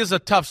 I think it's a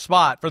tough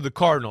spot for the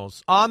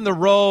Cardinals. On the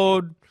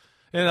road,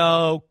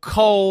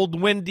 cold,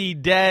 windy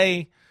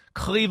day,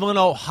 Cleveland,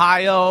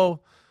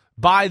 Ohio,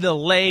 by the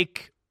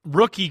lake,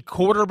 rookie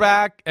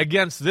quarterback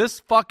against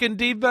this fucking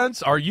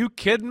defense? Are you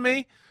kidding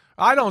me?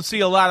 I don't see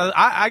a lot of –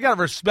 I got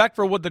respect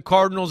for what the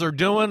Cardinals are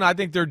doing. I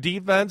think their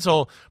defense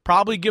will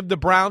probably give the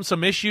Browns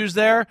some issues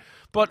there.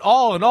 But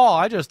all in all,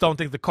 I just don't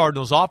think the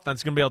Cardinals'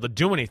 offense is going to be able to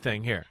do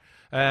anything here.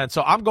 And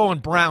so I'm going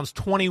Browns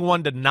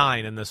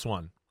 21-9 in this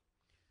one.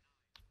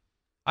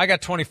 I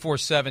got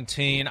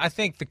 24-17. I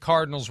think the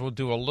Cardinals will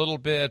do a little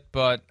bit,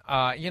 but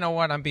you know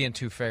what? I'm being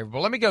too favorable.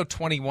 Let me go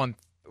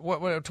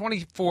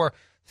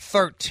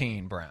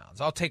 24-13 Browns.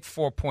 I'll take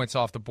 4 points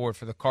off the board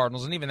for the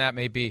Cardinals, and even that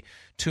may be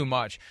too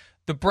much.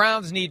 The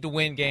Browns need to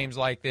win games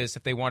like this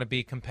if they want to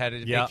be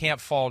competitive. Yep. They can't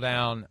fall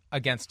down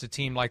against a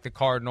team like the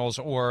Cardinals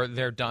or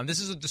they're done. This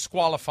is a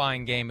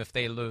disqualifying game if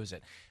they lose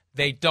it.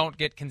 They don't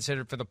get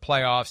considered for the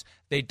playoffs.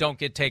 They don't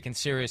get taken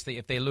seriously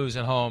if they lose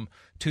at home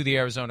to the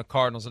Arizona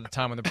Cardinals at a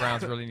time when the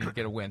Browns really need to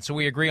get a win. So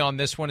we agree on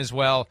this one as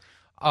well.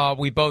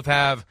 We both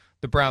have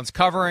the Browns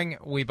covering.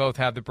 We both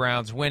have the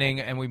Browns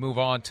winning, and we move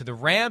on to the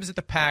Rams at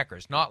the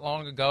Packers. Not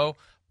long ago,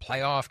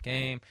 playoff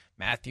game,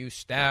 Matthew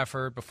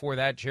Stafford. Before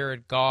that,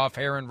 Jared Goff,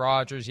 Aaron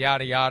Rodgers,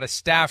 yada, yada.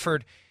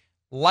 Stafford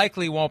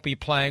likely won't be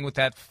playing with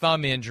that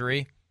thumb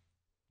injury.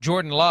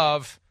 Jordan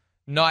Love,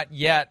 not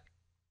yet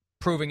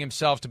proving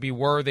himself to be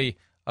worthy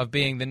of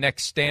being the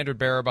next standard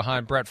bearer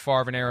behind Brett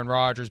Favre and Aaron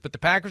Rodgers. But the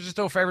Packers are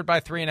still favored by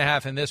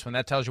 3.5 in this one.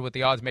 That tells you what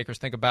the odds makers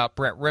think about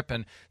Brett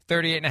Rippon.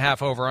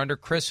 38.5 over under.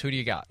 Chris, who do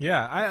you got?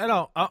 Yeah, I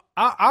don't.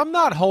 I'm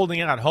not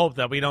holding out hope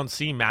that we don't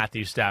see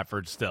Matthew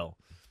Stafford still.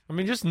 I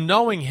mean, just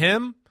knowing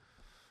him,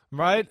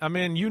 right? I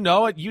mean, you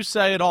know it. You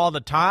say it all the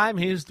time.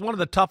 He's one of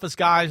the toughest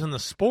guys in the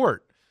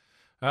sport.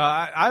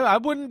 I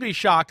wouldn't be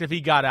shocked if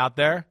he got out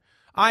there.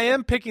 I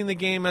am picking the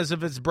game as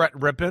if it's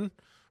Brett Rippon,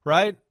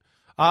 right?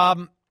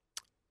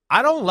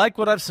 I don't like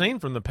what I've seen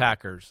from the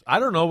Packers. I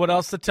don't know what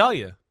else to tell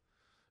you.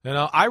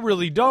 I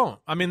really don't.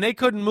 I mean, they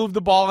couldn't move the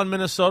ball in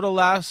Minnesota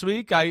last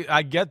week.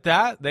 I get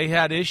that. They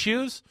had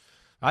issues.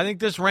 I think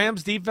this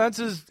Rams defense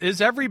is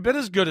every bit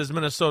as good as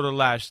Minnesota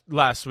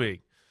last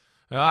week.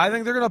 I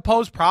think they're going to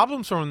pose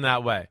problems for them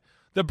that way.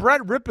 The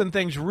Brett Rippon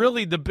thing's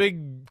really the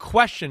big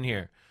question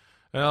here.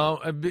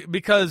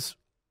 Because,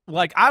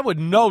 I would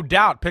no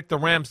doubt pick the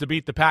Rams to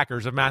beat the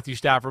Packers if Matthew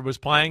Stafford was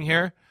playing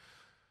here.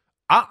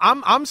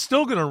 I'm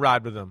still going to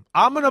ride with them.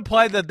 I'm going to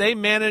play that they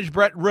manage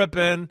Brett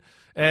Rippon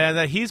and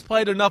that he's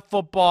played enough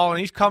football and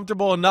he's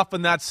comfortable enough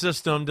in that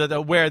system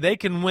to where they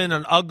can win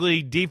an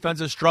ugly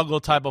defensive struggle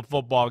type of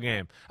football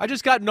game. I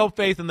just got no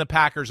faith in the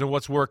Packers and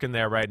what's working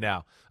there right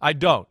now. I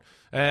don't.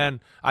 And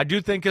I do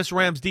think this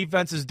Rams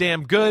defense is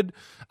damn good.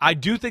 I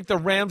do think the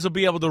Rams will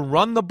be able to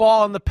run the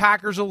ball on the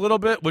Packers a little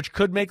bit, which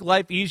could make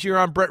life easier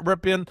on Brett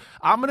Rippon.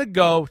 I'm going to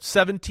go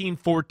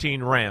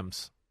 17-14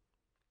 Rams.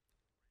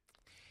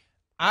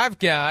 I've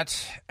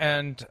got,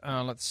 and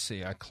let's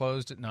see, I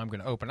closed it, now I'm going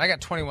to open. I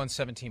got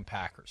 21-17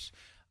 Packers.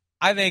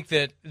 I think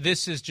that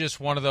this is just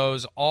one of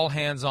those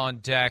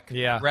all-hands-on-deck,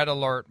 red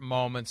alert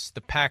moments.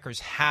 The Packers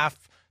have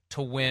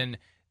to win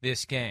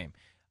this game.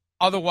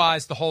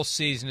 Otherwise, the whole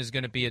season is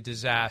going to be a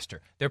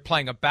disaster. They're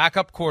playing a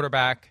backup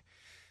quarterback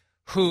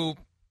who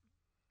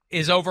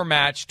is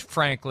overmatched,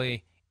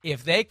 frankly.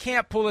 If they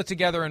can't pull it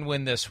together and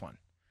win this one,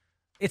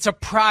 it's a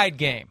pride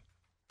game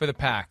for the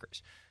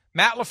Packers.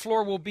 Matt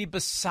LaFleur will be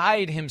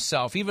beside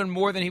himself, even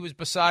more than he was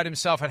beside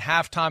himself at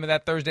halftime of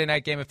that Thursday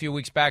night game a few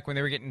weeks back when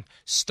they were getting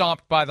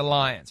stomped by the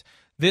Lions.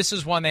 This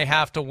is one they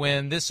have to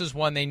win. This is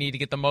one they need to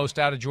get the most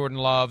out of Jordan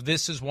Love.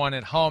 This is one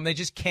at home. They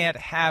just can't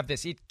have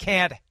this. It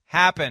can't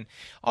happen.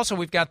 Also,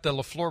 we've got the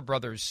LaFleur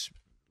brothers'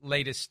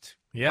 latest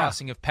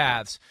crossing of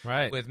paths,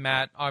 right, with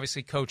Matt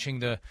obviously coaching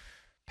the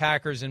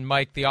Packers and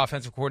Mike, the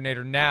offensive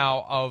coordinator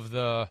now of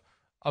the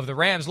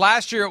Rams.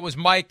 Last year it was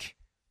Mike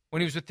when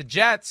he was with the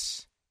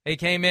Jets. They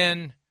came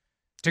in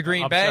to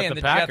Green Bay, and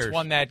the Jets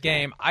won that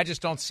game. I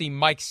just don't see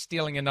Mike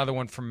stealing another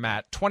one from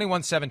Matt.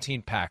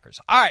 21-17 Packers.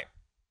 All right,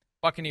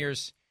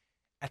 Buccaneers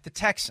at the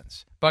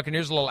Texans.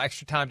 Buccaneers a little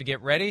extra time to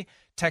get ready.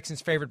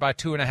 Texans favored by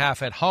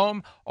 2.5 at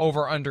home.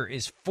 Over-under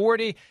is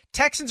 40.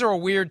 Texans are a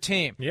weird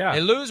team. Yeah.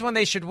 They lose when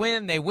they should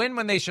win. They win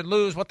when they should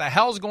lose. What the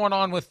hell's going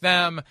on with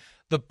them?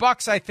 The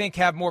Bucs, I think,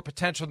 have more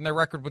potential than their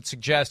record would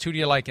suggest. Who do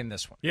you like in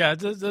this one? Yeah,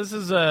 this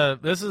is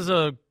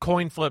a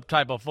coin flip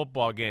type of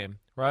football game,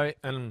 right?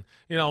 And,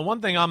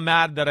 one thing I'm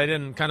mad that I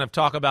didn't kind of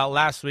talk about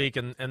last week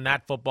in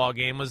that football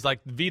game was like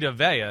Vita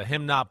Vea,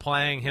 him not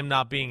playing, him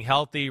not being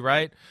healthy,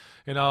 right?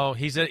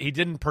 He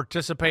didn't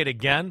participate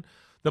again.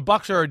 The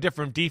Bucs are a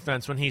different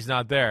defense when he's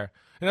not there.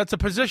 And that's a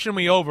position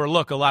we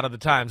overlook a lot of the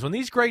times. When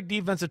these great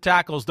defensive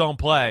tackles don't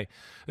play,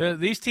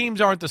 these teams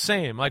aren't the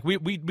same. Like we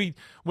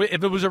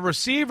if it was a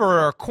receiver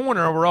or a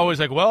corner, we're always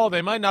like, well,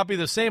 they might not be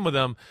the same with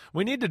them.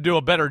 We need to do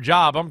a better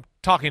job. I'm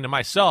talking to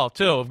myself,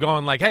 too, of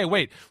going like, hey,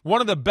 wait, one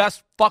of the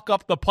best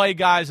fuck-up-the-play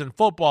guys in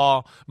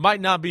football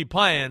might not be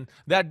playing.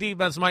 That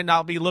defense might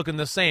not be looking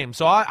the same.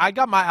 So I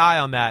got my eye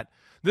on that.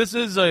 This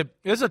is a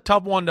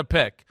tough one to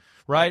pick,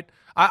 right?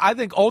 I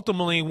think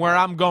ultimately where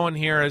I'm going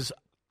here is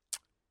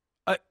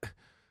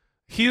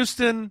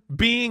Houston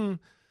being,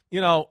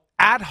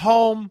 at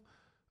home,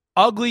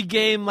 ugly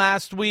game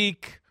last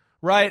week,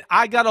 right?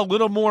 I got a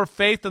little more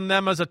faith in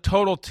them as a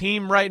total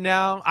team right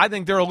now. I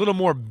think they're a little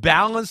more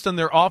balanced in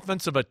their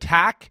offensive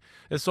attack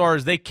as far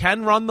as they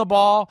can run the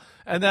ball.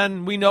 And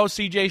then we know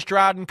C.J.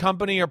 Stroud and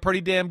company are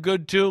pretty damn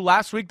good too.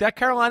 Last week, that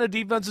Carolina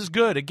defense is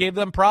good. It gave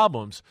them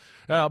problems.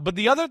 But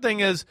the other thing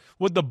is,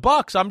 with the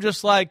Bucs, I'm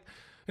just like,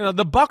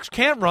 the Bucs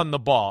can't run the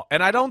ball,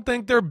 and I don't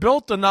think they're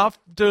built enough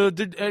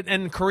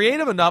and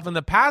creative enough in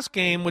the pass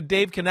game with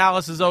Dave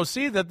Canales as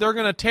OC that they're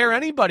going to tear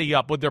anybody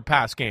up with their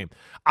pass game.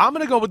 I'm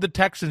going to go with the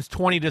Texans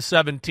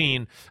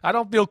 20-17. I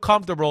don't feel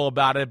comfortable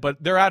about it,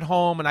 but they're at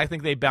home, and I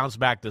think they bounce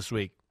back this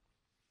week.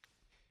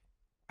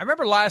 I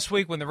remember last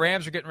week when the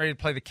Rams were getting ready to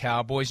play the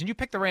Cowboys, and you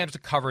picked the Rams to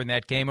cover in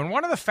that game, and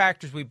one of the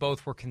factors we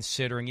both were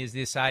considering is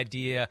this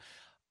idea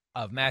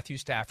of Matthew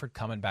Stafford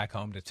coming back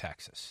home to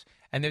Texas.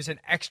 And there's an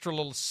extra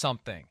little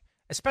something,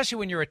 especially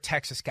when you're a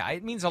Texas guy.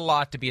 It means a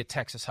lot to be a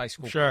Texas high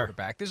school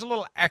quarterback. There's a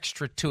little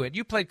extra to it.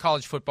 You played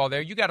college football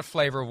there. You got a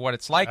flavor of what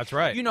it's like. That's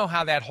right. You know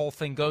how that whole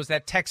thing goes,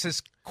 that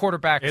Texas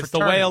quarterback It's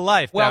fraternity. The way of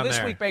life Well, down this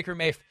there. week, Baker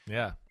Mayfield.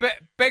 Yeah.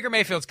 Baker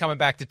Mayfield's coming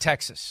back to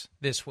Texas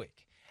this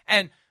week.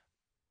 And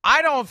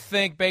I don't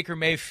think Baker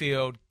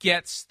Mayfield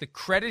gets the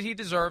credit he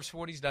deserves for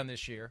what he's done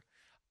this year.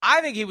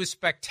 I think he was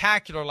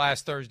spectacular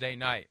last Thursday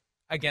night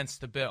against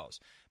the Bills.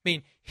 I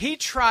mean, he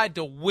tried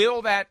to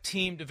will that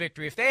team to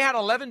victory. If they had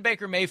 11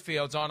 Baker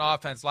Mayfields on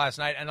offense last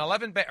night and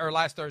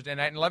last Thursday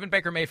night and 11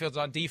 Baker Mayfields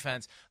on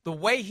defense, the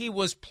way he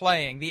was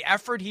playing, the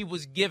effort he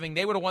was giving,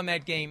 they would have won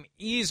that game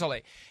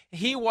easily.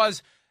 He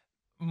was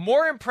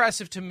more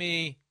impressive to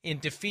me in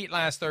defeat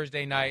last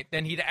Thursday night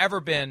than he'd ever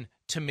been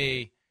to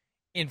me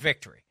in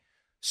victory.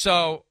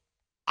 So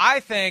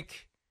I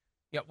think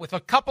with a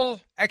couple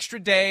extra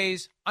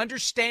days,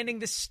 understanding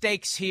the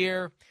stakes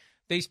here,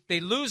 they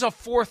lose a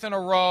fourth in a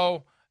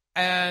row,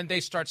 and they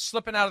start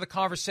slipping out of the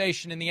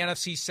conversation in the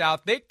NFC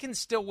South. They can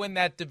still win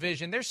that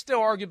division. They're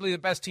still arguably the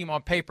best team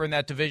on paper in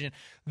that division.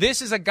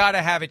 This is a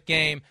gotta-have-it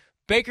game.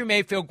 Baker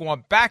Mayfield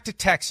going back to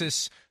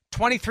Texas,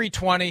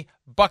 23-20,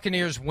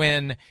 Buccaneers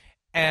win,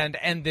 and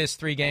end this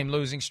three-game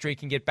losing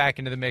streak and get back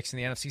into the mix in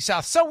the NFC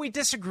South. So we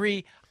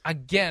disagree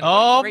again.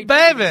 Oh, great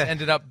baby.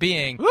 Ended up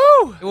being.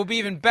 Woo! It will be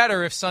even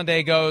better if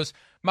Sunday goes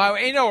my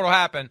way. You know what will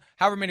happen?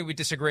 However many we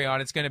disagree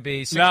on, it's going to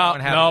be 6-1.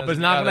 No, it's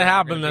not going to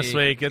happen this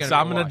week.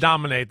 I'm going to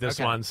dominate this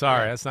Okay. one.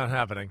 Sorry, that's not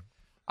happening.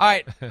 All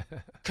right.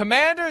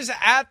 Commanders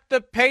at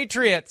the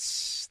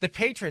Patriots. The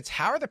Patriots,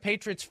 how are the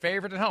Patriots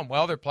favored at home?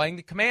 Well, they're playing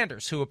the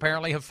Commanders, who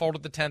apparently have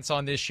folded the tents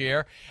on this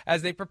year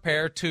as they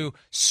prepare to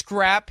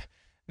scrap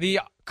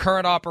the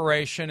current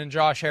operation, and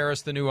Josh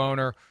Harris, the new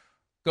owner,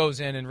 goes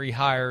in and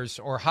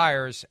rehires or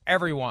hires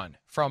everyone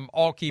from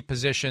all key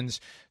positions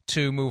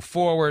to move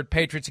forward.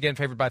 Patriots again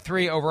favored by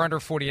 3, over under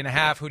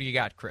 40.5. Who do you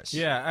got, Chris?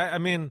 Yeah, I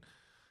mean,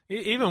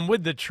 even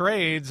with the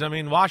trades, I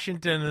mean,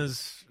 Washington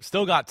has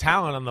still got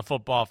talent on the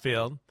football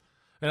field.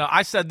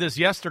 I said this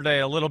yesterday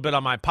a little bit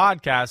on my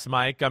podcast,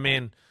 Mike. I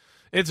mean,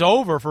 it's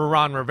over for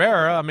Ron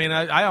Rivera. I mean,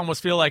 I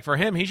almost feel like for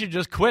him, he should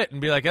just quit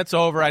and be like, it's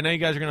over. I know you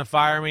guys are going to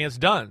fire me. It's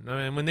done.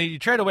 I mean, when you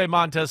trade away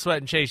Montez Sweat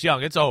and Chase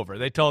Young, it's over.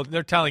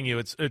 They're telling you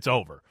it's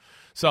over.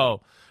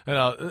 So,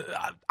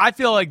 I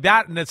feel like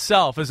that in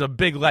itself is a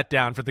big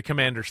letdown for the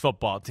Commanders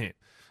football team.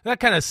 That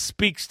kind of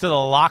speaks to the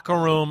locker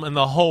room and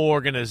the whole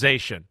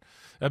organization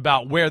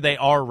about where they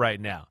are right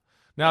now.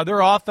 Now, their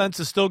offense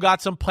has still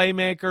got some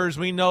playmakers.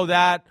 We know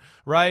that,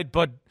 right?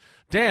 But,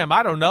 damn,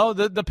 I don't know.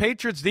 The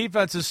Patriots'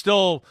 defense is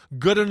still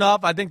good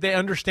enough. I think they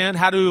understand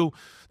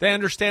they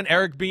understand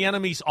Eric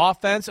Bieniemy's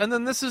offense. And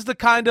then this is the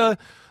kind of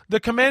 – the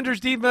Commanders'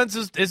 defense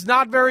is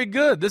not very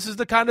good. This is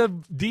the kind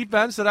of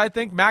defense that I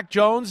think Mac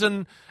Jones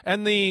and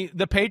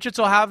the Patriots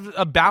will have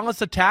a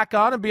balanced attack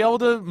on and be able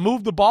to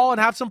move the ball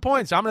and have some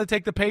points. I'm going to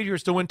take the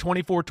Patriots to win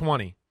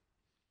 24-20.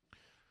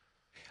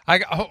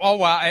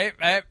 Wow.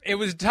 It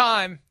was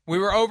time. We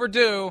were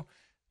overdue.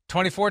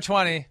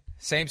 24-20.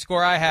 Same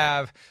score I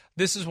have.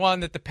 This is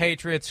one that the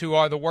Patriots, who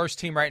are the worst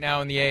team right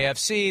now in the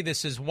AFC,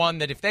 this is one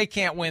that if they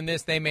can't win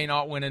this, they may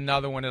not win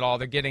another one at all.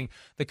 They're getting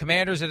the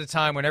Commanders at a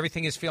time when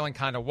everything is feeling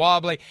kind of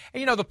wobbly.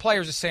 And, the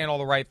players are saying all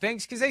the right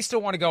things because they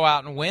still want to go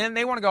out and win.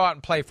 They want to go out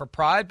and play for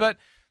pride, but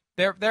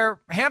they're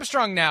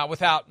hamstrung now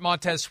without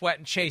Montez Sweat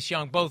and Chase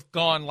Young both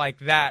gone like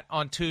that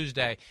on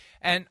Tuesday.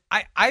 And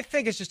I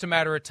think it's just a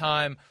matter of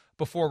time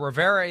before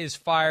Rivera is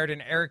fired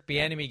and Eric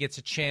Bieniemy gets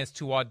a chance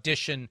to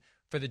audition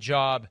for the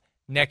job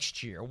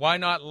next year. Why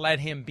not let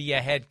him be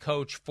a head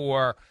coach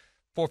for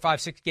 4,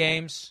 5, 6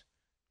 games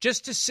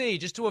just to see,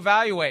 just to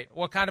evaluate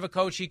what kind of a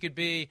coach he could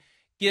be,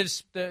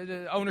 gives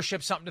the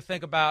ownership something to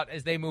think about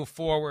as they move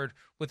forward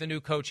with a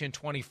new coach in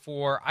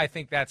 24. I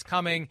think that's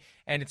coming,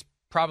 and it's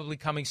probably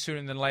coming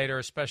sooner than later,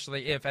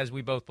 especially if, as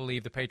we both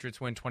believe, the Patriots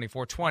win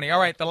 24-20. All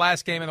right, the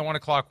last game in the 1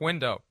 o'clock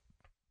window.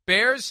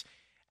 Bears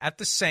at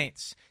the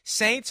Saints.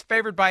 Saints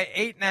favored by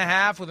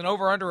 8.5 with an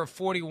over-under of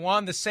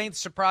 41. The Saints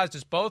surprised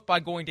us both by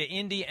going to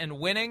Indy and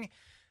winning.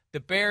 The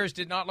Bears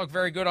did not look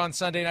very good on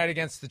Sunday night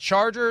against the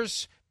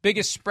Chargers.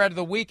 Biggest spread of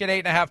the week at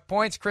 8.5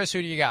 points. Chris,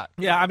 who do you got?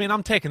 Yeah,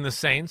 I'm taking the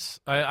Saints.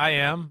 I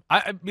am.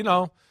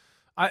 The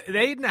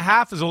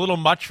 8.5 is a little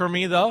much for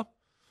me, though.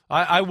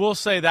 I will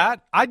say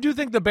that. I do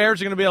think the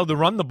Bears are going to be able to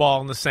run the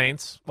ball on the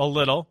Saints a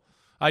little.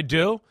 I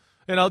do.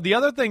 The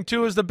other thing,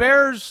 too, is the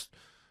Bears,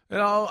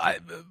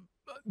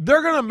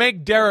 they're going to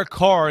make Derek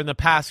Carr in the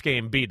pass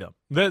game beat him.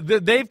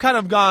 They've kind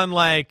of gone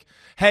like,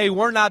 hey,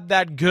 we're not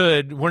that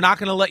good. We're not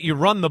going to let you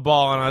run the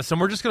ball on us,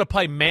 and we're just going to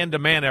play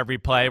man-to-man every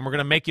play, and we're going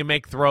to make you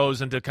make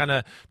throws into kind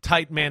of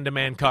tight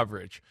man-to-man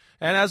coverage.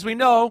 And as we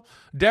know,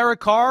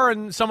 Derek Carr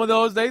and some of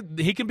those,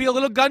 he can be a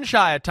little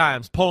gun-shy at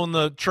times, pulling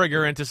the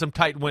trigger into some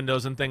tight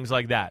windows and things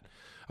like that.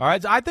 All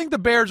right, so I think the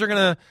Bears are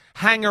going to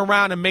hang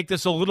around and make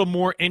this a little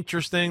more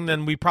interesting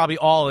than we probably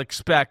all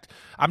expect.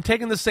 I'm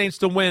taking the Saints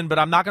to win, but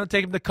I'm not going to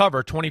take them to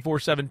cover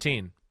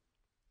 24-17.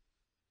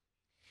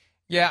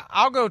 Yeah,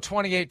 I'll go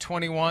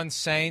 28-21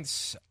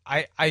 Saints.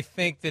 I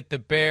think that the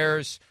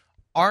Bears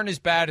aren't as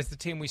bad as the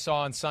team we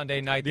saw on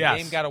Sunday night. The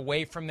game got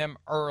away from them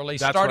early,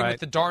 starting with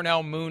the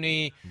Darnell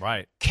Mooney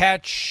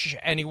catch,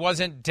 and he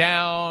wasn't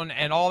down,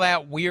 and all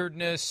that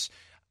weirdness.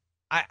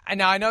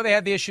 Now, I know they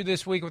had the issue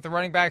this week with the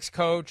running backs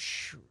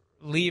coach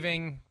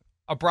leaving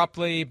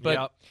abruptly,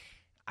 but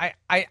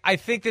I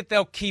think that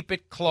they'll keep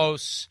it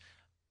close.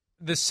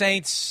 The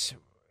Saints,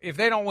 if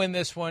they don't win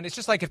this one, it's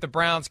just like if the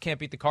Browns can't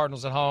beat the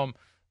Cardinals at home,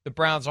 the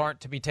Browns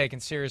aren't to be taken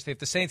seriously. If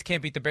the Saints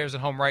can't beat the Bears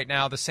at home right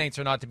now, the Saints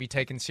are not to be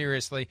taken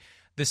seriously.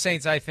 The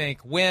Saints, I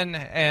think, win,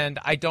 and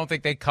I don't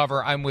think they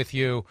cover. I'm with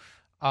you.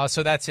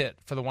 So that's it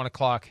for the 1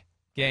 o'clock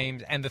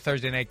games and the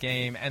Thursday night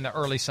game and the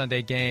early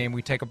Sunday game.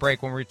 We take a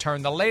break when we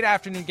return. The late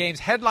afternoon games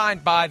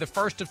headlined by the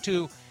first of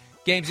 2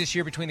 games this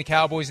year between the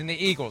Cowboys and the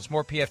Eagles.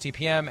 More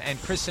PFTPM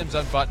and Chris Sims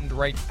Unbuttoned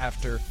right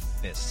after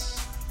this.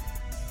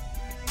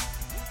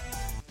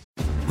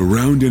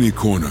 Around any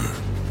corner,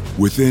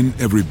 within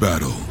every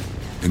battle,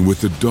 and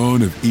with the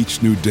dawn of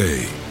each new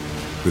day,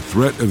 the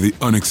threat of the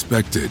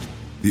unexpected,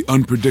 the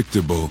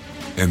unpredictable,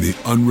 and the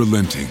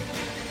unrelenting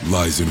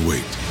lies in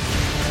wait.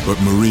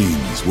 But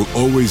Marines will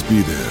always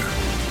be there.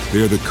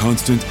 They are the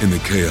constant in the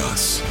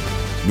chaos.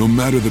 No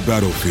matter the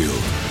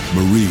battlefield,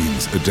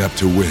 Marines adapt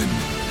to win,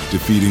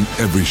 defeating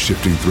every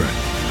shifting threat,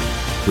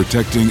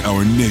 protecting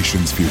our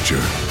nation's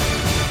future.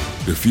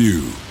 The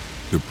few,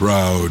 the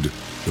proud,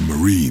 the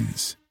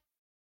Marines.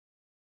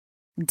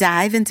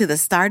 Dive into the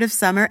start of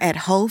summer at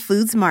Whole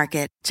Foods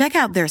Market. Check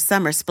out their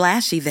Summer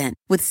Splash event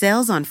with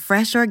sales on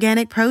fresh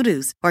organic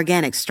produce,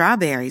 organic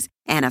strawberries,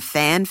 and a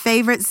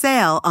fan-favorite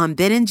sale on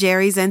Ben &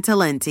 Jerry's and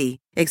Talenti.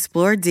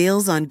 Explore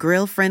deals on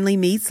grill-friendly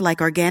meats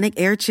like organic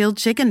air-chilled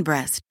chicken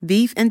breast,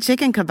 beef and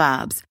chicken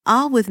kebabs,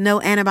 all with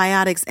no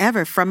antibiotics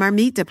ever from our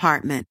meat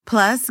department.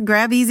 Plus,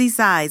 grab easy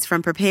sides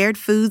from prepared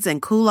foods and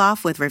cool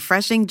off with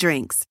refreshing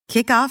drinks.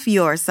 Kick off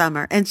your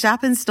summer and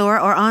shop in store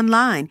or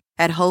online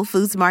at Whole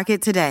Foods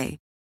Market today.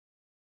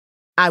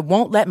 I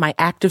won't let my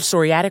active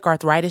psoriatic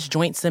arthritis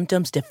joint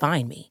symptoms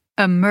define me.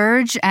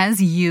 Emerge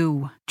as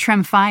you.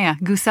 Tremfya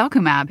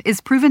guselkumab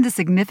is proven to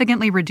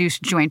significantly reduce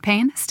joint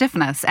pain,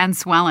 stiffness, and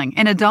swelling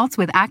in adults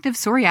with active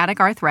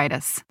psoriatic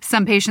arthritis.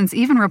 Some patients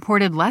even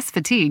reported less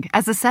fatigue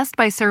as assessed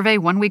by survey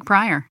 1 week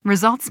prior.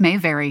 Results may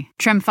vary.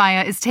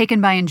 Tremfya is taken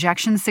by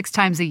injection 6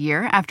 times a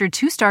year after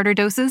 2 starter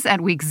doses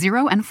at weeks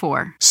 0 and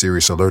 4.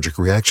 Serious allergic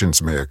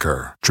reactions may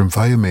occur.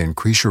 Tremfya may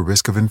increase your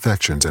risk of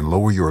infections and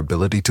lower your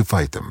ability to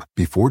fight them.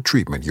 Before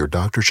treatment, your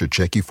doctor should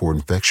check you for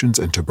infections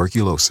and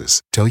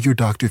tuberculosis. Tell your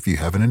doctor if you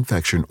have an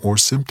infection or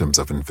symptoms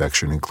of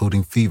infection,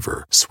 including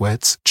fever,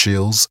 sweats,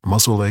 chills,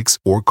 muscle aches,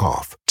 or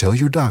cough. Tell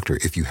your doctor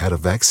if you had a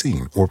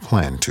vaccine or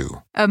plan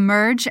to.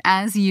 Emerge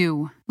as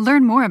you.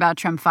 Learn more about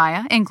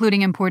Tremfya,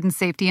 including important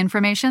safety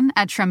information,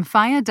 at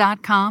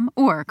tremfya.com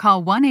or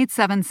call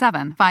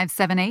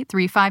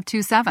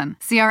 1-877-578-3527.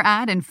 See our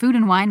ad in Food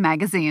and Wine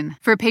magazine.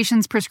 For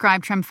patients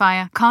prescribed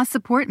Tremfya, cost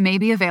support may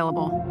be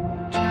available.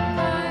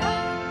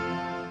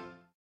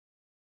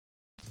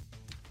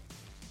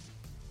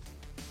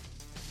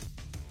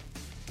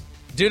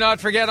 Do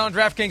not forget, on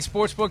DraftKings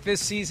Sportsbook this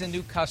season,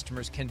 new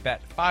customers can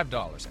bet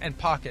 $5 and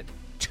pocket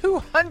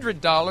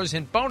 $200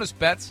 in bonus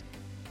bets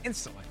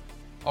instantly.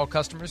 All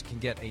customers can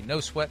get a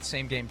no-sweat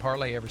same-game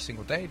parlay every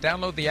single day.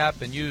 Download the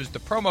app and use the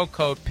promo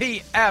code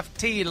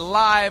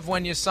PFTLive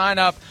when you sign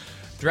up.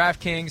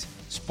 DraftKings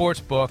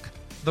Sportsbook,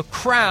 the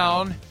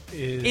crown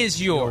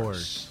is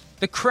yours.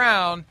 The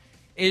crown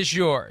is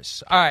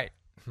yours. All right,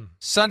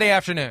 Sunday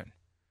afternoon,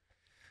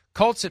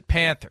 Colts at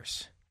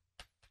Panthers.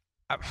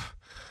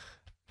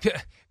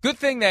 Good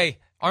thing they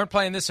aren't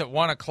playing this at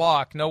 1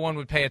 o'clock. No one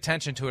would pay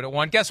attention to it at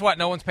 1. Guess what?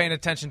 No one's paying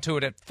attention to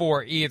it at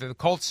 4 either. The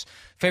Colts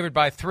favored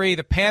by 3.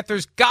 The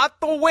Panthers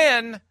got the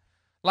win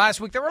last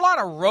week. There were a lot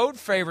of road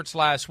favorites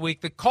last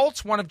week. The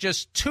Colts, one of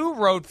just 2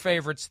 road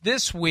favorites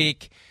this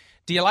week.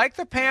 Do you like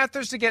the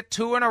Panthers to get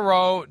 2 in a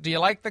row? Do you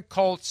like the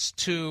Colts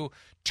to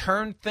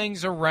turn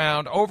things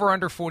around? Over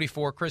under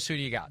 44. Chris, who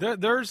do you got?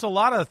 There's a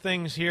lot of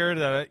things here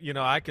that,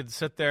 I could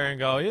sit there and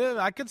go, yeah,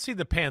 I could see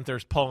the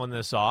Panthers pulling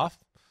this off.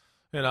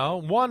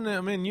 One, I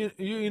mean,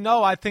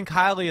 I think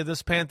highly of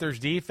this Panthers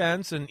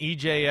defense and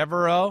E.J.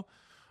 Evero,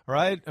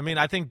 right? I mean,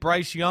 I think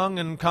Bryce Young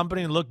and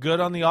company looked good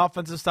on the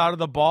offensive side of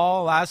the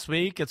ball last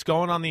week. It's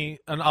going on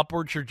an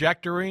upward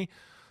trajectory.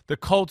 The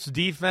Colts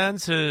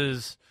defense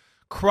is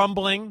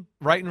crumbling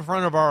right in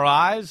front of our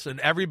eyes,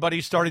 and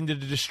everybody's starting to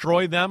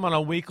destroy them on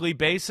a weekly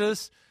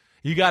basis.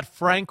 You got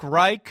Frank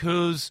Reich,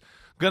 who's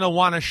going to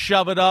want to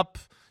shove it up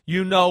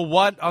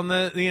what on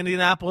the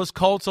Indianapolis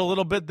Colts a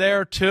little bit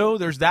there too.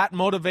 There's that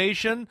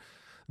motivation.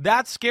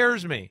 That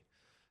scares me.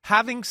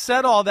 Having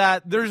said all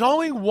that, there's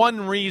only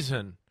one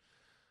reason.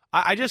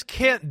 I just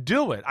can't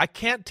do it. I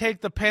can't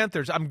take the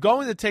Panthers. I'm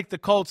going to take the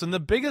Colts, and the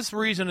biggest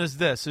reason is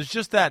this. It's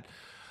just that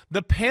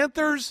the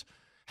Panthers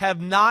have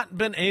not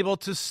been able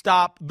to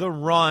stop the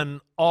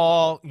run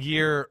all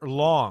year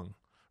long,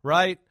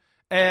 right?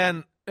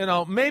 And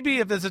maybe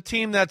if there's a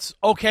team that's,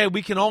 okay,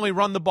 we can only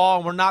run the ball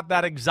and we're not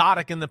that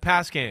exotic in the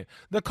pass game.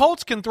 The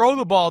Colts can throw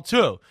the ball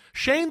too.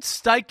 Shane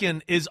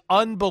Steichen is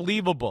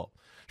unbelievable.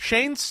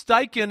 Shane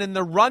Steichen in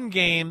the run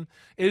game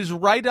is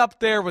right up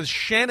there with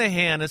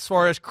Shanahan as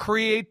far as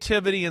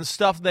creativity and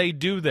stuff they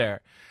do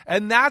there.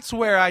 And that's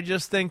where I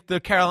just think the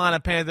Carolina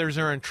Panthers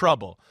are in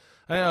trouble.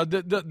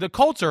 The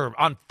Colts are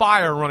on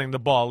fire running the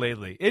ball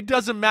lately. It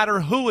doesn't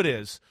matter who it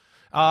is.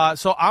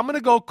 So I'm going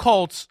to go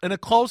Colts in a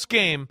close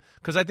game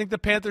because I think the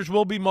Panthers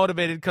will be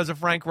motivated because of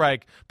Frank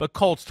Reich, but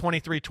Colts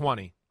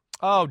 23-20.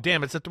 Oh,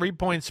 damn, it's a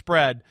 3-point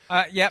spread.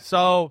 Yep.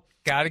 So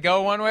got to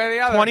go one way or the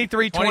other.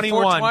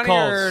 23-21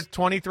 Colts.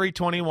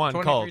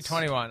 23-21 Colts.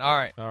 23-21. All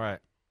right. All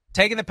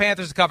Taking the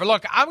Panthers to cover.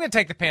 Look, I'm going to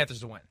take the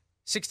Panthers to win.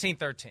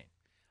 16-13.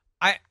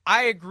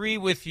 I agree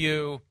with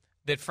you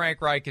that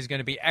Frank Reich is going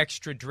to be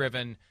extra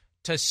driven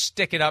to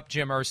stick it up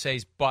Jim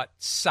Irsay's butt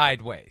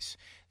sideways.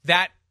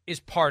 That is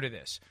part of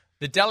this.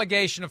 The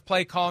delegation of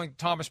play calling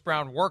Thomas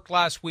Brown worked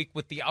last week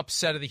with the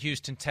upset of the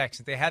Houston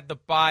Texans. They had the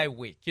bye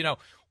week.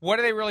 What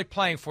are they really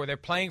playing for? They're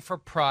playing for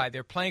pride.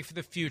 They're playing for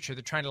the future.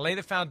 They're trying to lay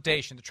the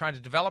foundation. They're trying to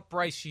develop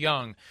Bryce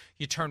Young.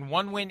 You turn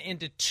 1 win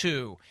into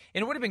 2.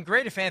 And it would have been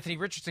great if Anthony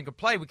Richardson could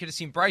play. We could have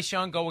seen Bryce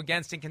Young go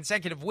against in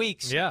consecutive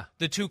weeks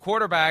the 2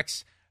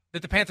 quarterbacks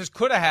that the Panthers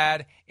could have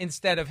had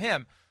instead of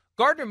him.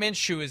 Gardner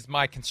Minshew is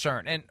my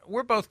concern, and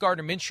we're both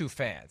Gardner Minshew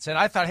fans. And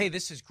I thought, hey,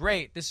 this is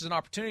great. This is an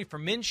opportunity for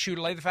Minshew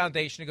to lay the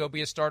foundation to go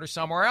be a starter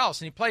somewhere else.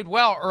 And he played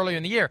well earlier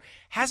in the year.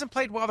 Hasn't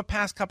played well the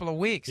past couple of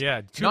weeks.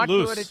 Yeah, not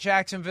loose. Good at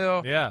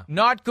Jacksonville. Yeah,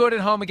 not good at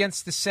home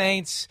against the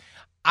Saints.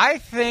 I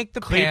think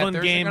the Cleveland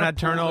Panthers game are had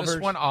pull turnovers.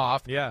 This one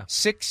off. Yeah,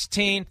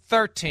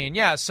 16-13.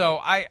 Yeah, so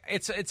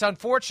it's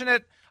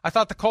unfortunate. I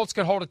thought the Colts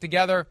could hold it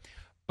together,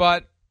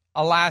 but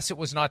alas, it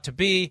was not to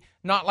be.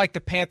 Not like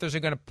the Panthers are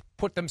going to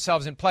put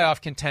themselves in playoff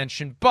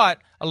contention, but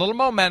a little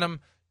momentum.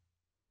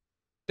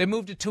 They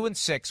moved to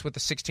 2-6 with the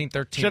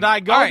 16-13. Should I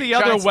go the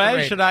other Giants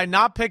way? Should I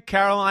not pick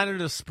Carolina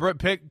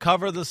to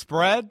cover the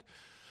spread?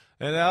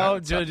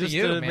 It's just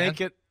to make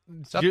it.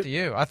 It's up to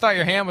you. I thought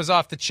your hand was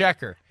off the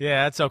checker.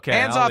 Yeah, that's okay.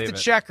 Hands I'll off leave the it.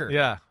 checker.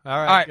 Yeah.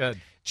 All right.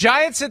 Good.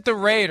 Giants at the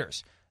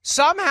Raiders.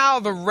 Somehow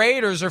the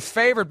Raiders are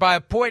favored by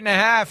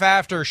 1.5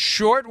 after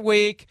short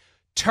week,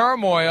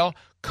 turmoil,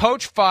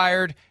 coach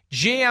fired,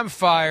 GM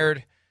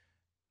fired.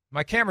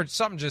 My camera,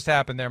 something just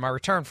happened there. My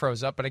return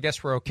froze up, but I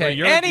guess we're okay.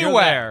 You're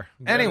there.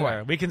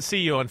 Anyway. We can see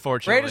you,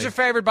 unfortunately. Raiders are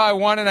favored by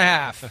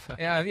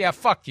 1.5. Yeah,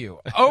 fuck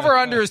you.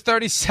 Over-under is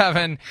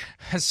 37.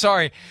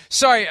 Sorry.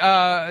 They're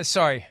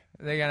going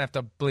to have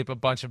to bleep a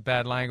bunch of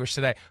bad language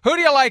today. Who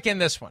do you like in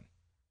this one?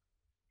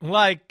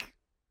 I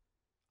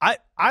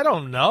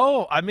don't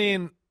know. I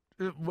mean,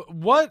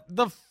 what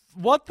the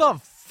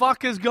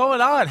fuck is going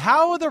on?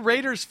 How are the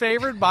Raiders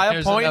favored by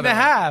a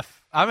 1.5?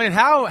 I mean,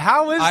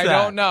 how is that?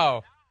 I don't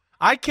know.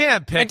 I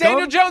can't pick and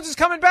Daniel Jones is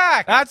coming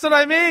back. That's what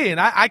I mean.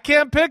 I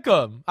can't pick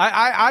them.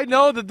 I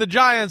know that the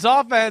Giants'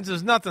 offense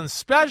is nothing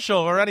special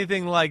or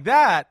anything like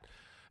that.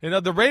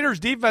 The Raiders'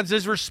 defense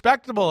is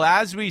respectable,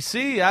 as we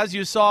see, as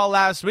you saw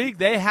last week.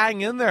 They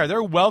hang in there.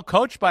 They're well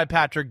coached by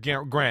Patrick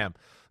Graham.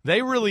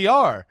 They really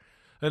are.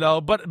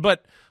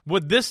 But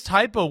with this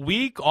type of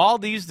week, all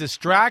these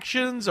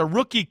distractions, a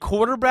rookie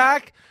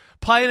quarterback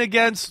playing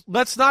against,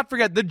 let's not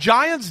forget, the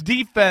Giants'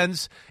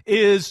 defense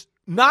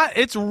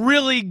it's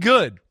really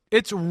good.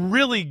 It's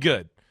really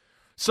good.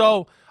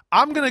 So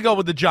I'm going to go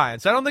with the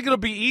Giants. I don't think it'll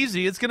be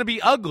easy. It's going to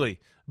be ugly,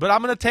 but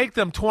I'm going to take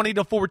them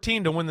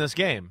 20-14 to win this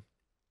game.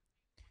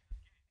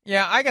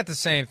 Yeah, I got the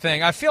same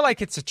thing. I feel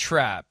like it's a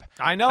trap.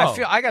 I know.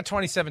 I got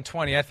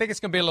 27-20. I think it's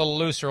going to be a little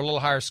looser, a little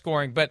higher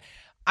scoring. But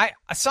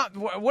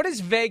what does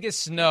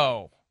Vegas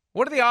know?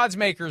 What do the odds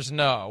makers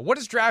know? What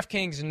does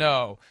DraftKings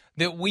know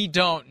that we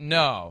don't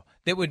know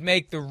that would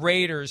make the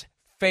Raiders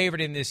favored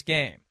in this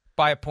game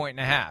by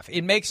 1.5?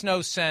 It makes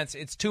no sense.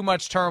 It's too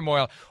much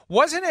turmoil.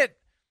 Wasn't it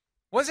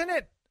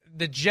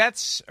the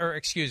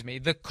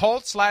the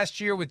Colts last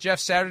year with Jeff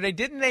Saturday?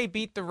 Didn't they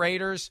beat the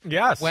Raiders?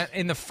 Yes.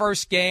 In the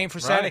first game for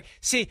Saturday? Right.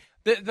 See,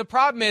 the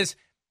problem is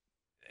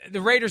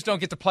the Raiders don't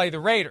get to play the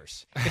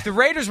Raiders. If the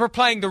Raiders were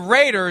playing the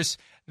Raiders,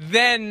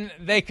 then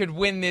they could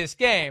win this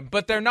game.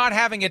 But they're not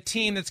having a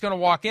team that's going to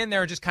walk in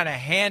there and just kind of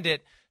hand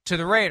it to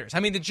the Raiders. I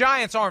mean, the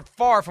Giants aren't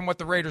far from what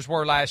the Raiders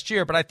were last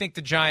year, but I think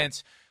the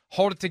Giants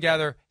hold it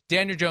together,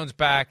 Daniel Jones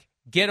back,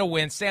 get a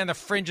win, stay on the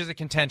fringes of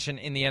contention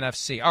in the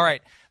NFC. All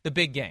right, the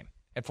big game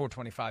at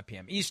 4:25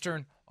 p.m.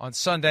 Eastern on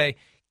Sunday.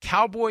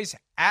 Cowboys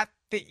at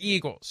the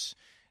Eagles.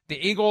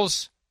 The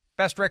Eagles,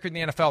 best record in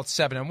the NFL,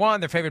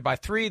 7-1. They're favored by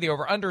 3. The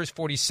over-under is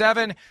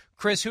 47.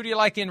 Chris, who do you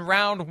like in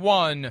round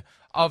 1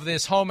 of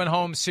this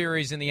home-and-home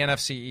series in the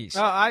NFC East?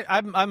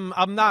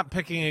 I'm not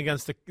picking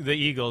against the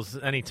Eagles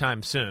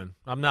anytime soon.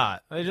 I'm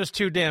not. They're just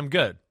too damn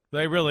good.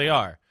 They really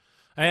are.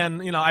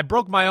 And, I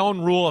broke my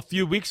own rule a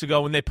few weeks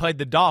ago when they played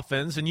the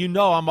Dolphins, and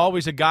I'm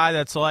always a guy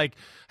that's like,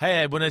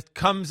 hey, when it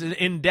comes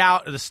in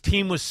doubt, this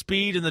team with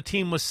speed and the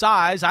team with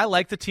size, I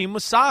like the team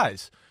with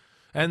size.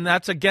 And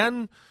that's,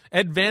 again,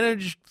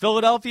 advantage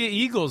Philadelphia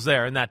Eagles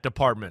there in that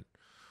department.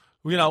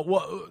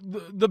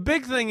 The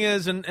big thing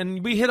is,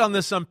 and we hit on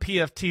this on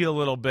PFT a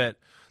little bit,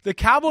 the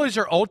Cowboys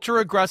are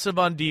ultra-aggressive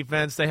on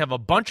defense. They have a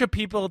bunch of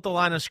people at the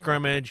line of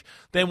scrimmage.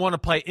 They want to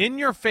play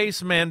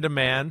in-your-face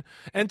man-to-man.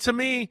 And to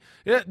me,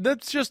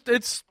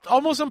 it's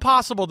almost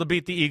impossible to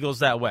beat the Eagles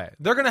that way.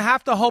 They're going to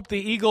have to hope the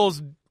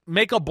Eagles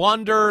make a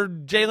blunder,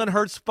 Jalen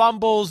Hurts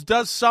fumbles,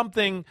 does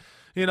something,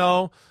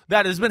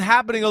 that has been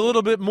happening a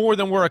little bit more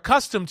than we're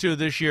accustomed to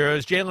this year,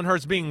 as Jalen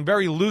Hurts being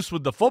very loose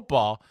with the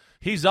football.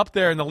 He's up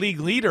there in the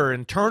league leader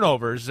in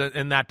turnovers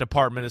in that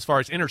department as far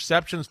as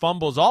interceptions,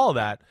 fumbles, all of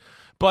that.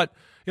 But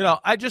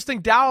I just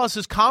think Dallas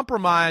is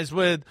compromised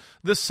with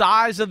the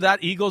size of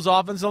that Eagles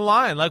offensive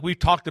line, like we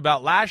talked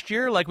about last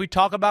year, like we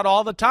talk about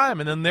all the time.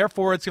 And then,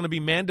 therefore, it's going to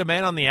be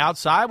man-to-man on the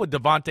outside with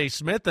Devontae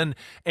Smith and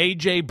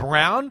A.J.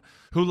 Brown,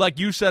 who, like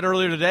you said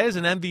earlier today, is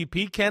an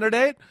MVP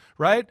candidate,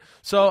 right?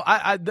 So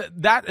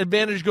that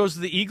advantage goes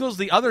to the Eagles.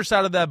 The other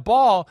side of that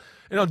ball,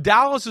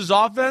 Dallas's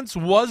offense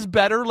was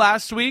better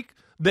last week.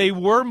 They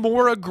were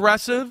more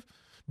aggressive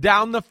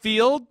down the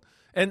field.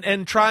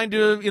 And trying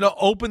to,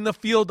 open the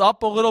field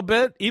up a little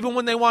bit. Even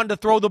when they wanted to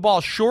throw the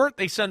ball short,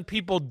 they sent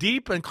people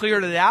deep and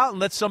cleared it out and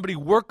let somebody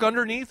work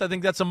underneath. I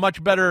think that's a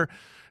much better,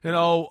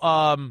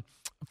 formula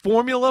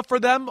for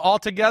them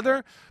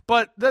altogether.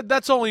 But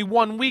that's only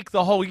 1 week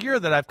the whole year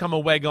that I've come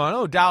away going,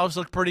 oh, Dallas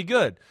looked pretty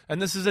good.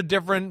 And this is a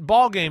different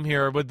ball game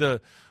here with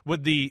the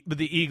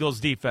Eagles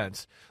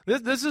defense.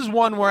 This is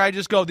one where I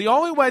just go, the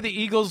only way the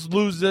Eagles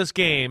lose this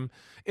game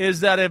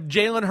is that if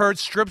Jalen Hurts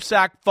strip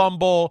sack,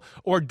 fumble,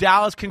 or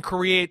Dallas can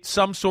create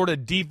some sort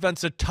of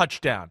defensive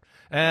touchdown.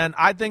 And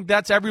I think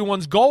that's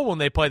everyone's goal when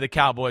they play the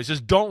Cowboys.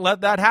 Just don't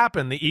let that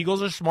happen. The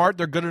Eagles are smart.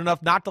 They're good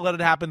enough not to let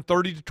it happen.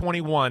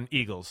 30-21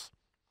 Eagles.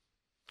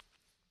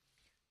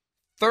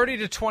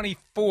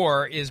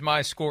 30-24 is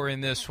my score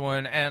in this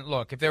one. And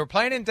look, if they were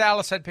playing in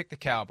Dallas, I'd pick the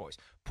Cowboys.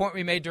 Point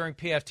we made during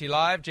PFT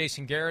Live,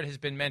 Jason Garrett has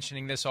been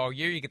mentioning this all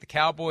year. You get the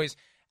Cowboys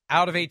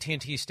out of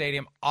AT&T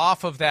Stadium,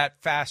 off of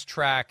that fast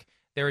track.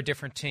 They're a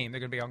different team. They're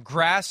going to be on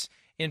grass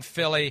in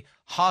Philly,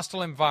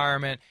 hostile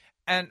environment.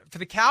 And for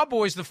the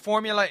Cowboys, the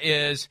formula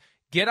is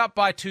get up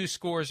by 2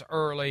 scores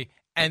early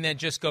and then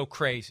just go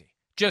crazy.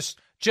 Just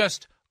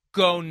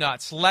go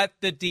nuts. Let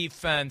the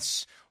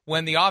defense,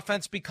 when the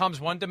offense becomes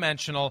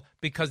one-dimensional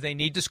because they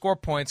need to score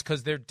points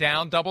because they're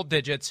down double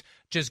digits,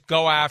 just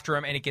go after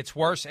them, and it gets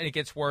worse and it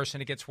gets worse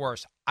and it gets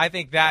worse. I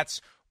think that's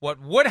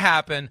what would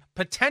happen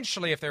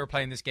potentially if they were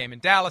playing this game in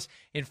Dallas.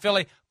 In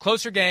Philly,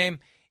 closer game,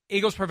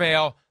 Eagles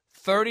prevail,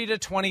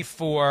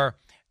 30-24,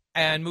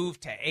 and move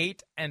to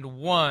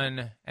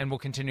 8-1, and we'll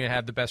continue to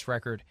have the best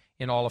record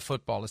in all of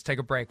football. Let's take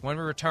a break. When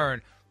we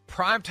return,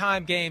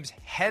 primetime games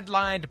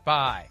headlined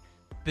by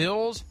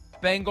Bills,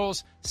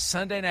 Bengals,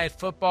 Sunday Night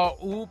Football.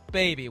 Ooh,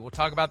 baby. We'll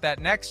talk about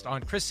that next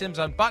on Chris Sims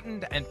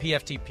Unbuttoned and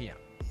PFTPM.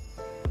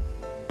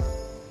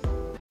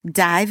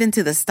 Dive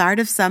into the start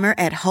of summer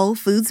at Whole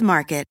Foods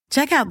Market.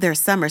 Check out their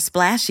summer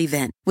splash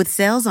event with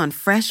sales on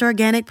fresh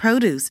organic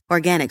produce,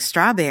 organic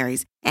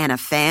strawberries, and a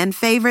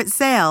fan-favorite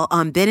sale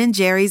on Ben &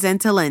 Jerry's and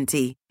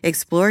Talenti.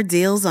 Explore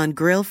deals on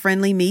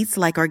grill-friendly meats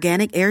like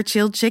organic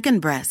air-chilled chicken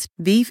breast,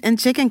 beef and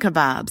chicken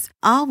kebabs,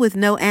 all with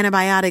no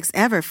antibiotics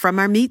ever from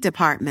our meat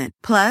department.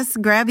 Plus,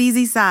 grab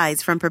easy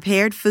sides from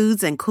prepared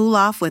foods and cool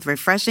off with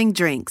refreshing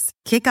drinks.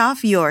 Kick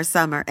off your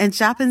summer and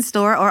shop in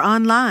store or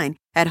online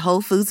at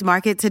Whole Foods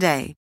Market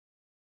today.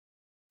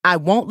 I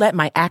won't let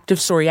my active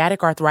psoriatic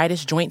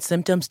arthritis joint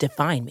symptoms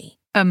define me.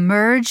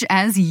 Emerge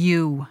as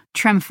you.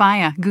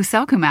 Tremfya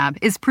guselkumab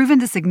is proven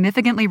to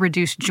significantly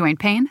reduce joint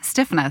pain,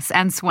 stiffness,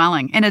 and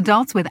swelling in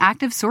adults with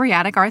active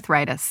psoriatic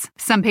arthritis.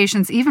 Some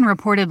patients even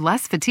reported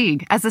less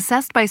fatigue as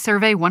assessed by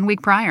survey 1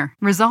 week prior.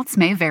 Results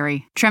may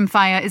vary.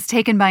 Tremfya is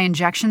taken by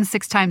injection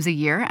 6 times a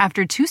year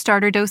after 2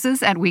 starter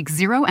doses at weeks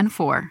 0 and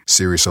 4.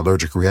 Serious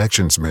allergic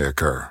reactions may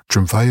occur.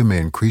 Tremfya may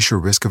increase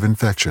your risk of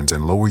infections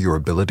and lower your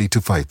ability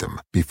to fight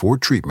them. Before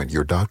treatment,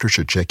 your doctor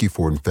should check you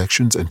for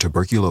infections and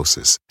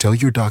tuberculosis. Tell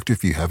your doctor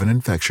if you have an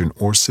infection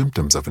or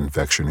symptoms of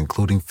infection,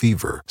 including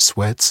fever,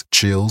 sweats,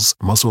 chills,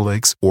 muscle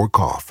aches, or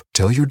cough.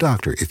 Tell your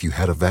doctor if you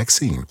had a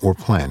vaccine or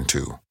plan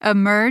to.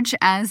 Emerge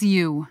as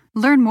you.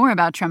 Learn more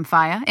about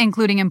Tremfya,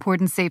 including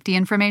important safety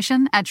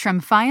information, at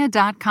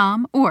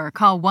tremfya.com or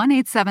call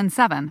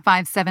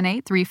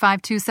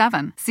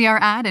 1-877-578-3527. See our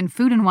ad in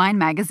Food and Wine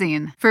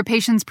magazine. For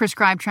patients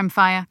prescribed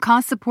Tremfya,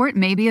 cost support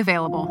may be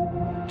available.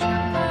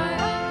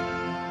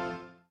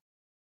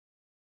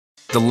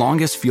 The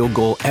longest field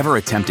goal ever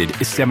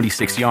attempted is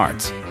 76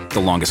 yards. The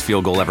longest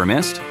field goal ever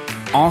missed?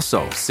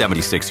 Also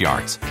 76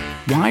 yards.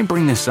 Why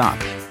bring this up?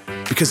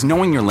 Because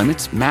knowing your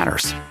limits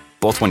matters,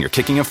 both when you're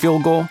kicking a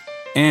field goal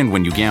and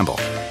when you gamble.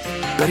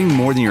 Betting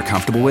more than you're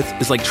comfortable with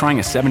is like trying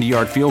a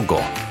 70-yard field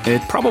goal.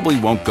 It probably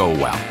won't go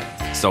well.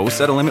 So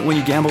set a limit when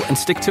you gamble and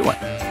stick to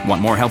it.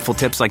 Want more helpful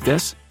tips like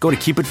this? Go to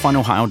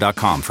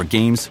keepitfunohio.com for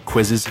games,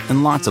 quizzes,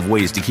 and lots of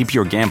ways to keep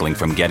your gambling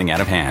from getting out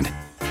of hand.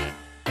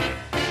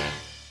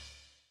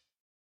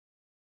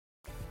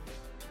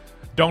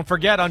 Don't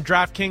forget, on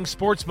DraftKings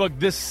Sportsbook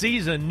this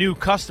season, new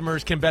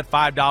customers can bet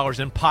 $5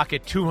 and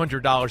pocket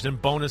 $200 in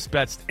bonus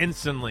bets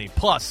instantly.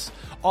 Plus,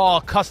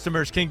 all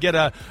customers can get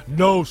a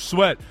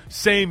no-sweat,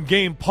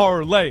 same-game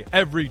parlay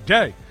every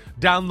day.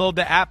 Download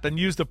the app and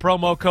use the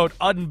promo code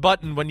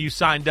UNBUTTON when you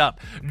signed up.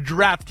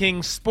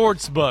 DraftKings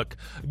Sportsbook,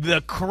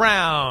 the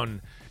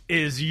crown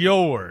is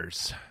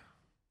yours.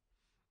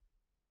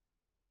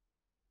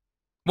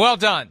 Well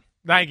done.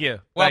 Thank you.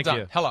 Well Thank done.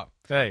 you. Hello.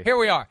 Hey. Here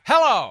we are.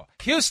 Hello.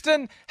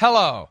 Houston,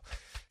 hello.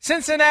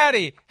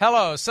 Cincinnati,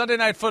 hello. Sunday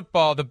Night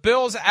Football. The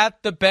Bills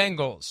at the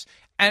Bengals.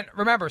 And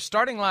remember,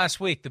 starting last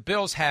week, the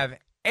Bills have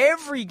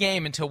every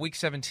game until Week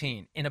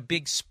 17 in a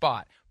big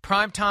spot.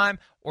 Primetime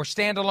or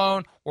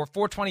standalone or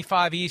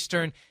 4:25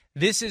 Eastern.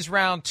 This is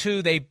round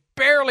 2. They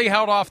barely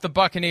held off the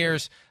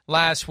Buccaneers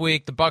last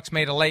week. The Bucs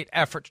made a late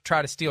effort to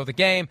try to steal the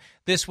game.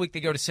 This week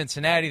they go to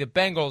Cincinnati. The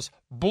Bengals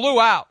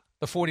blew out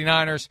the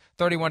 49ers,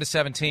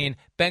 31-17.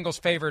 Bengals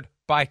favored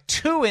by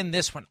 2 in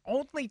this one.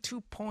 Only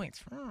 2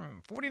 points.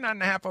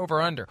 49.5 over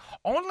under.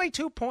 Only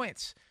 2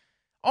 points.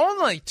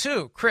 Only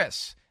 2.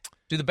 Chris,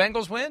 do the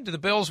Bengals win? Do the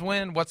Bills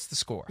win? What's the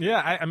score?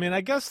 Yeah, I mean,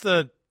 I guess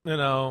 2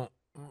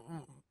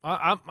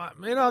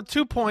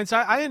 points.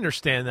 I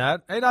understand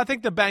that. And I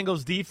think the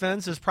Bengals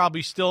defense is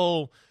probably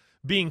still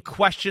being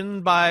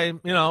questioned by,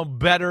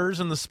 bettors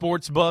and the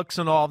sports books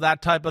and all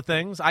that type of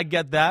things. I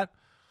get that.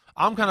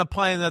 I'm kind of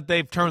playing that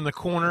they've turned the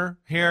corner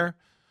here,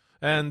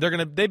 and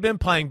they've been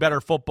playing better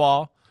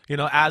football,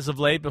 as of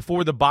late.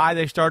 Before the bye,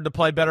 they started to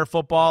play better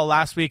football.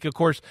 Last week, of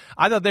course,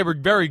 I thought they were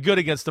very good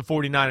against the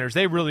 49ers.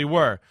 They really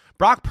were.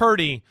 Brock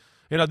Purdy,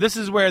 this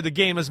is where the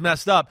game is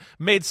messed up,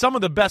 made some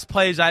of the best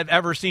plays I've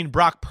ever seen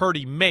Brock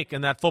Purdy make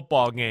in that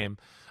football game.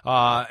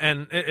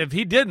 And if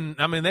he didn't,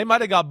 they might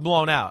have got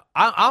blown out.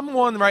 I'm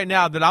one right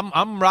now that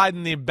I'm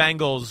riding the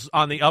Bengals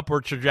on the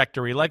upward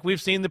trajectory like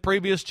we've seen the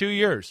previous 2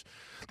 years.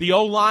 The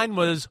O-line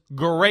was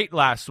great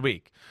last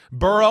week.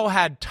 Burrow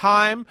had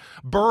time.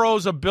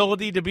 Burrow's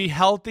ability to be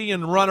healthy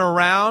and run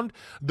around,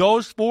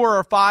 those 4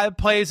 or 5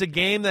 plays a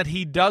game that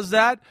he does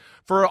that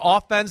for an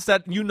offense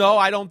that,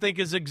 I don't think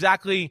is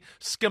exactly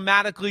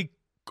schematically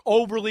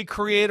overly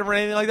creative or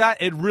anything like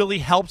that. It really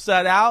helps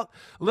that out,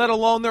 let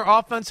alone their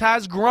offense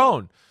has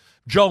grown.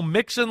 Joe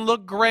Mixon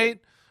looked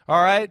great,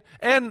 all right?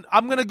 And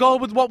I'm going to go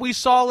with what we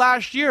saw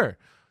last year.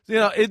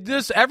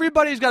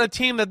 Everybody's got a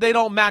team that they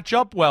don't match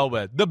up well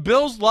with. The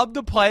Bills love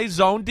to play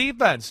zone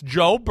defense.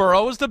 Joe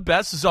Burrow is the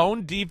best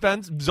zone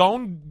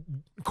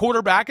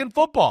quarterback in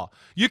football.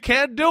 You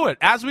can't do it.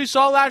 As we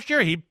saw last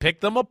year, he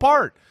picked them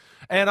apart.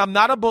 And I'm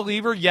not a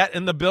believer yet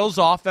in the Bills'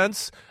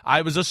 offense.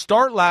 I was a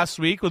start last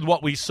week with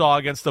what we saw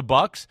against the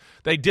Bucs.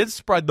 They did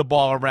spread the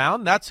ball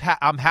around.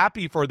 I'm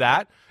happy for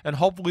that, and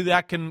hopefully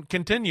that can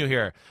continue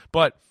here.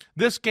 But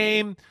this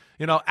game,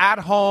 at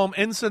home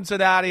in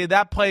Cincinnati,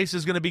 that place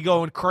is going to be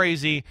going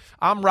crazy.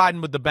 I'm riding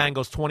with the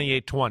Bengals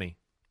 28-20.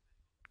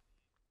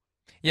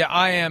 Yeah,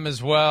 I am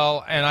as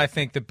well, and I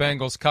think the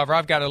Bengals cover.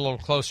 I've got it a little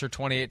closer,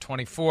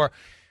 28-24.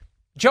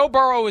 Joe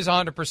Burrow is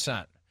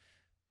 100%.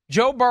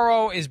 Joe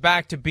Burrow is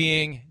back to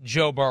being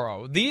Joe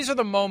Burrow. These are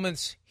the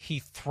moments he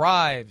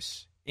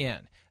thrives in.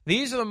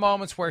 These are the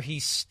moments where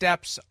he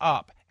steps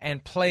up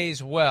and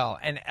plays well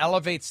and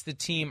elevates the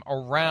team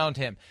around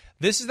him.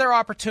 This is their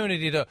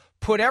opportunity to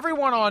put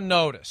everyone on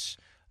notice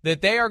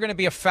that they are going to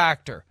be a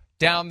factor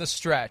down the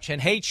stretch.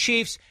 And, hey,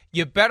 Chiefs,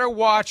 you better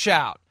watch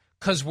out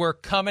because we're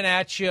coming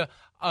at you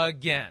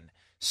again.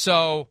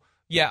 So,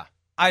 yeah,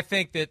 I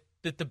think that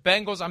the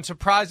Bengals, I'm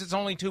surprised it's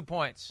only 2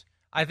 points.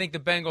 I think the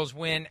Bengals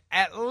win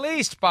at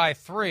least by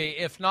 3,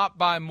 if not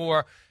by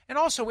more. And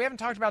also, we haven't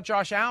talked about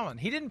Josh Allen.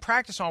 He didn't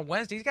practice on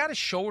Wednesday. He's got a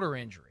shoulder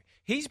injury.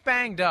 He's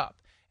banged up.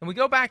 And we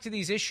go back to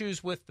these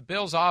issues with the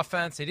Bills'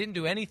 offense. They didn't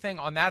do anything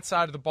on that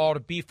side of the ball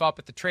to beef up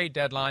at the trade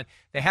deadline.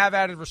 They have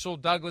added Rasul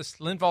Douglas.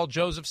 Linval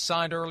Joseph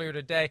signed earlier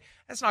today.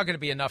 That's not going to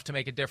be enough to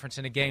make a difference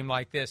in a game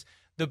like this.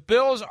 The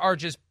Bills are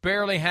just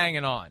barely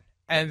hanging on.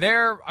 And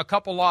they're a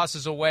couple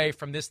losses away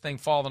from this thing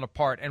falling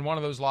apart. And one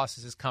of those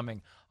losses is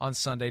coming on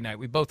Sunday night.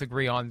 We both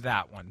agree on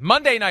that one.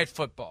 Monday Night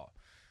Football.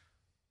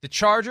 The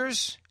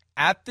Chargers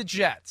at the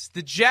Jets.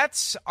 The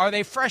Jets, are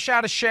they fresh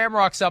out of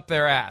shamrocks up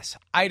their ass?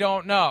 I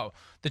don't know.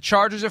 The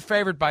Chargers are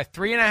favored by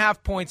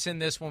 3.5 points in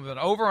this one with an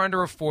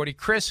over-under of 40.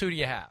 Chris, who do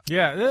you have?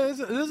 Yeah, this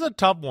is a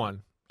tough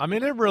one. I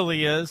mean, it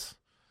really is.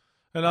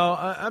 You know,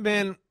 I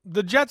mean,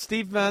 the Jets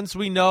defense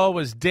we know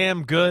is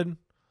damn good.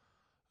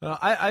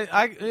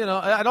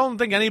 I don't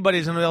think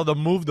anybody's going to be able to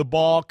move the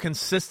ball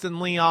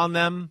consistently on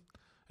them,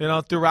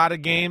 throughout a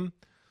game.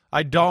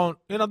 I don't.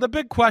 The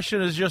big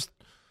question is just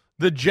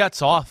the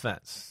Jets'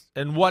 offense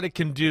and what it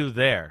can do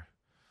there.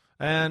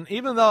 And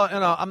even though,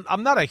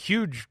 I'm not a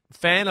huge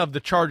fan of the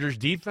Chargers'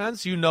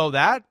 defense, you know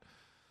that.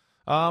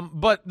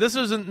 But this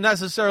isn't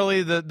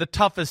necessarily the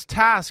toughest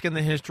task in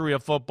the history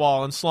of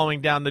football in slowing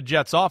down the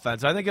Jets'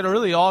 offense. I think it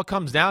really all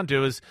comes down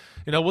to is,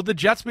 will the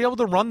Jets be able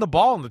to run the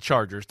ball on the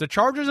Chargers? The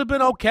Chargers have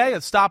been okay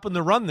at stopping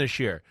the run this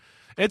year.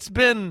 It's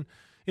been,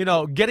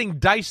 getting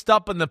diced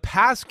up in the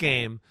pass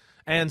game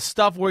and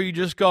stuff where you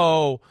just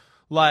go,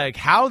 like,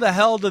 how the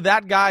hell did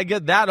that guy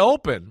get that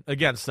open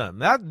against them?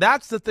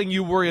 That's the thing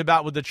you worry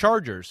about with the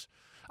Chargers.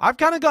 I've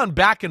kind of gone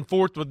back and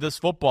forth with this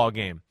football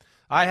game.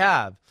 I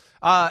have.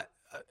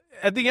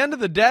 At the end of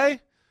the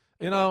day,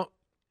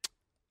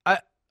 I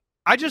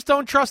just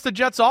don't trust the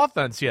Jets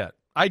offense yet.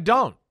 I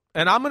don't.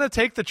 And I'm going to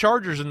take the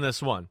Chargers in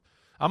this one.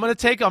 I'm not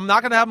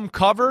going to have them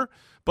cover,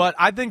 but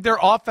I think their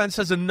offense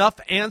has enough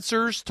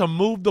answers to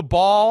move the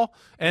ball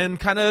and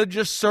kind of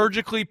just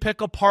surgically pick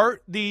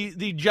apart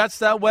the Jets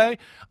that way.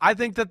 I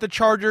think that the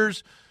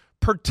Chargers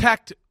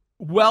protect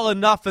well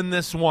enough in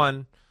this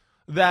one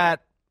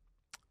that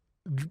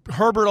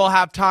Herbert will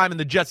have time and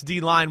the Jets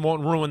D-line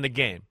won't ruin the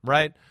game,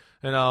 right?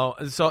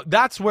 So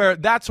that's where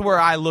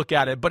I look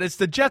at it. But it's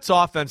the Jets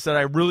offense that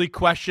I really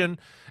question.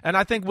 And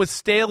I think with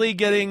Staley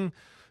getting,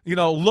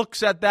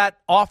 looks at that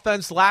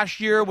offense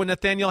last year when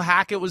Nathaniel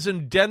Hackett was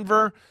in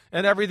Denver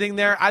and everything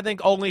there, I think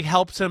only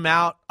helps him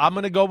out. I'm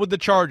going to go with the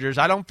Chargers.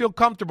 I don't feel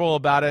comfortable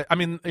about it.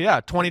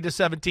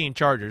 20-17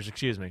 Chargers,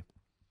 excuse me.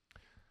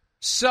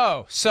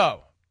 So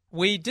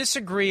we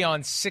disagree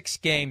on 6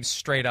 games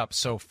straight up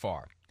so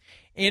far.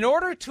 In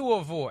order to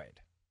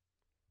avoid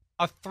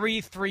a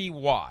 3-3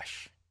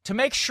 wash, to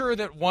make sure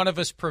that one of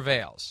us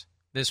prevails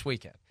this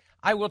weekend,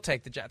 I will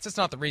take the Jets. That's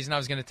not the reason I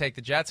was going to take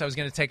the Jets. I was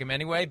going to take them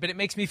anyway, but it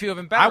makes me feel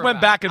even better. I went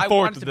back and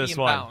forth with this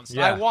one.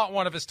 Yeah. I want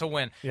one of us to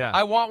win. Yeah.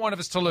 I want one of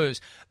us to lose.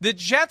 The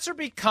Jets are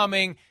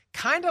becoming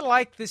kind of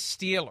like the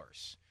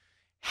Steelers.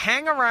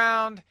 Hang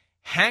around,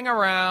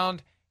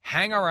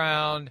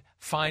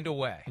 find a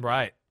way.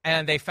 Right.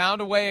 And they found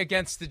a way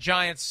against the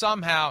Giants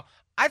somehow.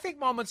 I think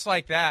moments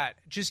like that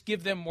just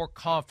give them more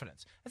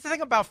confidence. That's the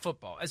thing about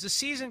football. As the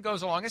season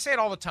goes along, I say it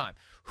all the time,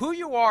 who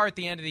you are at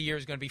the end of the year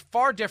is going to be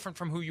far different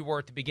from who you were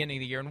at the beginning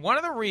of the year. And one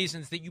of the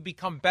reasons that you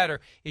become better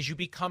is you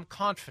become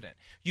confident.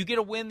 You get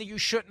a win that you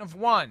shouldn't have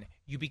won,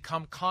 you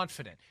become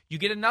confident. You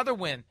get another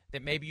win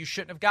that maybe you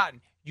shouldn't have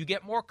gotten, you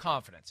get more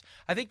confidence.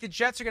 I think the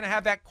Jets are going to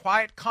have that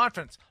quiet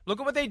confidence.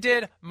 Look at what they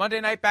did Monday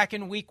night back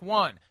in week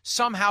 1,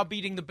 somehow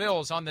beating the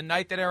Bills on the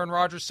night that Aaron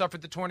Rodgers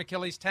suffered the torn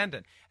Achilles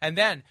tendon. And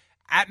then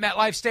at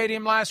MetLife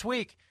Stadium last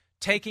week,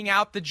 taking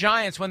out the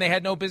Giants when they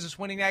had no business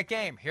winning that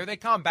game. Here they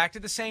come, back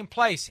to the same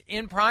place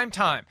in prime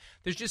time.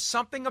 There's just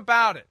something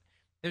about it.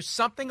 There's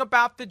something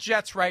about the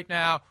Jets right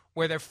now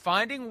where they're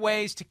finding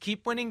ways to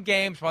keep winning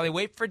games while they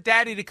wait for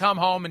Daddy to come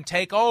home and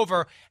take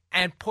over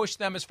and push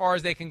them as far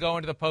as they can go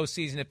into the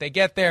postseason. If they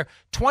get there,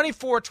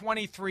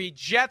 24-23,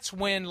 Jets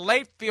win,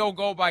 late field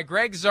goal by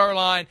Greg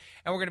Zuerlein,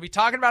 and we're going to be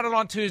talking about it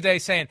on Tuesday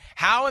saying,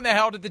 how in the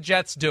hell did the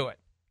Jets do it?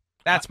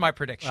 That's my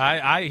prediction.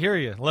 I hear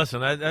you.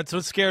 Listen, that's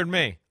what scared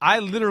me. I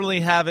literally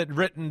have it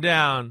written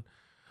down,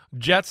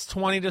 Jets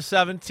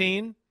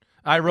 20-17.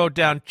 I wrote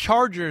down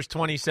Chargers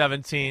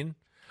 2017.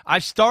 I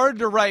started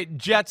to write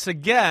Jets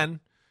again,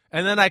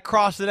 and then I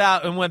crossed it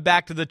out and went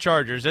back to the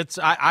Chargers.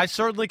 I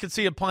certainly could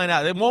see it playing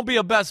out. It won't be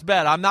a best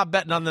bet. I'm not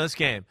betting on this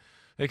game.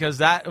 because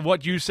that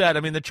what you said. I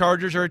mean, the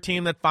Chargers are a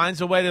team that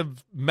finds a way to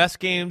mess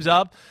games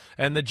up,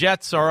 and the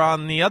Jets are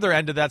on the other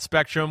end of that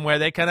spectrum where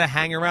they kind of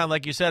hang around,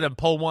 like you said, and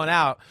pull one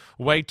out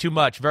way too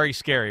much. Very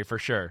scary for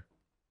sure.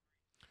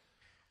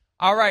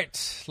 All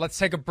right, let's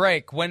take a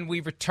break. When we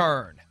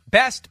return,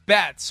 best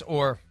bets,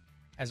 or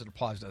as it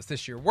applies to us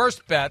this year,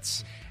 worst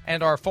bets,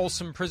 and our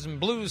Folsom Prison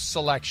Blues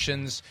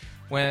selections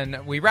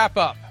when we wrap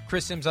up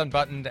Chris Sims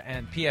Unbuttoned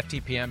and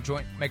PFTPM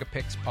Joint Mega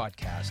Picks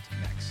podcast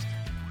next.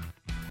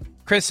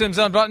 Chris Sims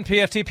Unbuttoned,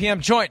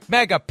 PFTPM Joint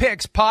Mega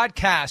Picks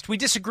podcast. We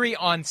disagree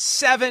on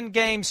 7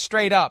 games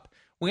straight up.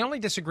 We only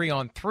disagree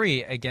on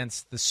 3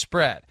 against the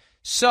spread.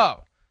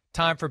 So,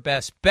 time for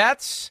best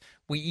bets.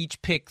 We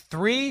each pick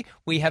 3.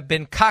 We have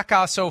been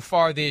caca so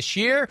far this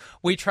year.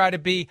 We try to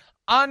be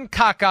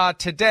uncaca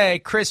today.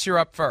 Chris, you're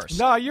up first.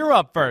 No, you're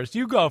up first.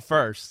 You go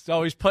first.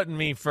 Always putting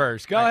me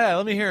first. Go ahead.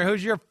 Let me hear.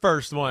 Who's your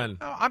first one?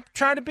 Oh, I'm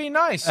trying to be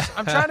nice.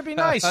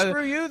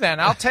 Screw you then.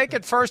 I'll take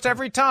it first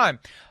every time.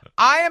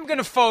 I am going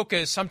to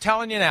focus. I'm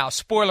telling you now,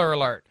 spoiler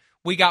alert.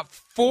 We got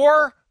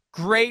 4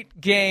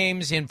 great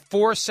games in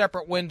 4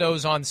 separate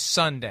windows on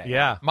Sunday.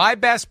 Yeah. My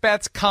best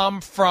bets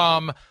come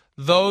from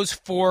those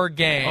 4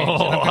 games.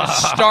 And I'm going to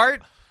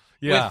start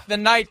with the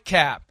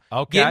nightcap.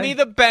 Okay. Give me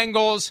the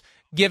Bengals,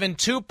 giving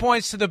 2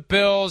 points to the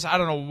Bills. I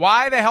don't know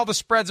why the hell the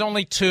spread's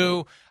only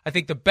 2. I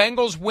think the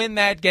Bengals win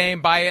that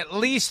game by at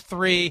least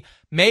 3,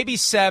 maybe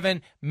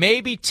 7,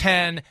 maybe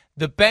 10.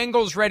 The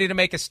Bengals ready to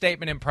make a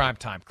statement in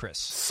primetime, Chris.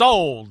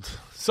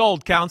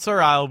 Sold,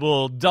 counselor. I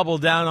will double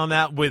down on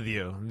that with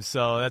you.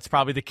 So that's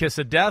probably the kiss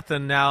of death,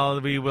 and now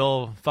we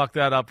will fuck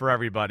that up for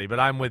everybody. But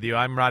I'm with you.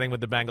 I'm riding with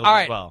the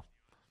Bengals as well.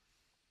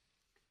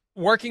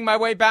 Working my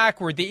way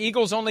backward, the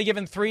Eagles only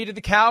given 3 to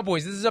the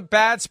Cowboys. This is a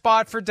bad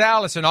spot for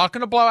Dallas. They're not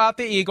going to blow out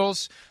the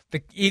Eagles.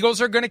 The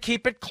Eagles are going to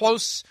keep it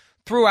close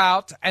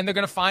throughout, and they're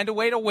going to find a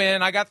way to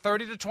win. I got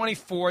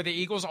 30-24. The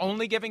Eagles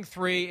only giving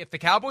 3. If the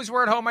Cowboys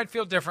were at home, I'd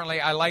feel differently.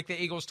 I like the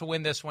Eagles to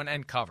win this one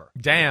and cover.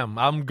 Damn,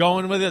 I'm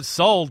going with it.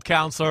 Sold,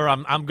 counselor.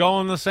 I'm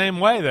going the same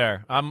way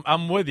there.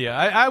 I'm with you.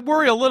 I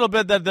worry a little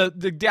bit that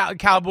the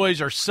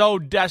Cowboys are so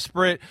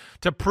desperate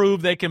to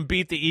prove they can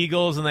beat the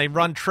Eagles, and they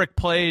run trick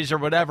plays or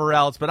whatever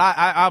else. But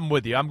I'm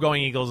with you. I'm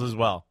going Eagles as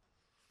well.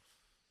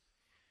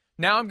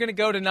 Now I'm going to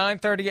go to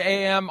 9:30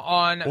 a.m.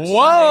 on Sunday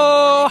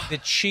Whoa! morning. The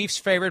Chiefs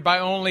favored by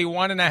only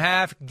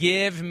 1.5.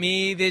 Give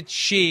me the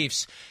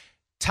Chiefs.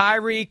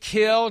 Tyreek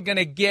Hill going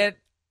to get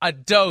a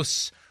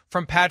dose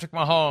from Patrick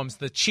Mahomes.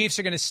 The Chiefs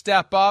are going to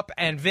step up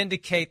and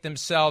vindicate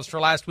themselves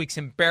for last week's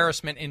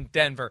embarrassment in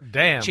Denver.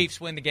 Damn.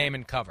 Chiefs win the game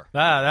and cover.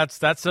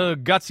 That's a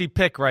gutsy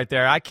pick right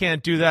there. I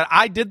can't do that.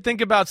 I did think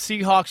about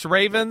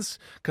Seahawks-Ravens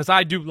because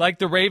I do like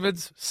the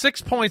Ravens.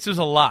 6 points is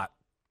a lot.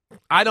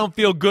 I don't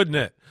feel good in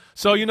it.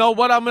 So you know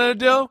what I'm going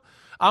to do?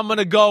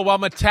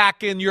 I'm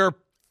attacking your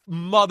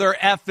mother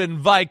effing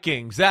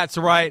Vikings. That's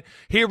right.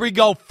 Here we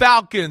go,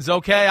 Falcons,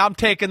 okay? I'm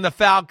taking the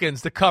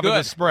Falcons to cover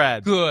the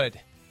spread. Good.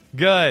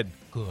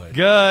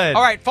 All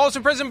right,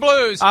 Folsom Prison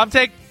Blues.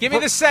 Give me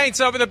the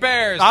Saints over the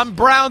Bears. I'm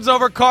Browns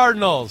over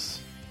Cardinals.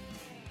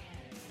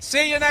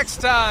 See you next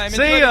time.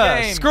 See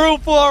ya. Screw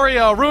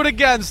Florio. Root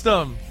against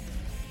them.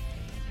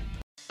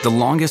 The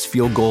longest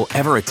field goal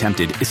ever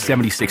attempted is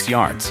 76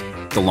 yards.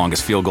 The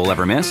longest field goal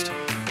ever missed?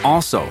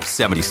 Also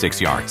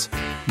 76 yards.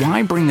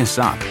 Why bring this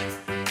up?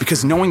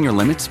 Because knowing your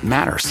limits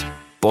matters,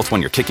 both when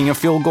you're kicking a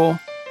field goal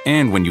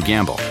and when you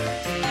gamble.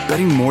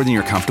 Betting more than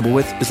you're comfortable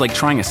with is like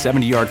trying a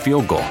 70-yard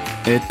field goal.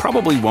 It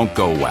probably won't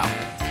go well.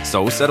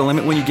 So set a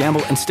limit when you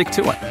gamble and stick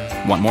to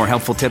it. Want more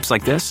helpful tips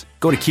like this?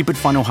 Go to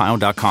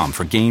keepitfunohio.com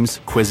for games,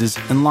 quizzes,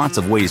 and lots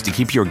of ways to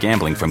keep your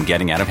gambling from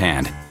getting out of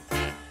hand.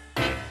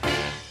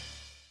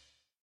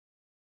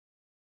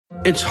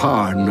 It's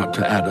hard not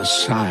to add a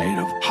side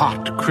of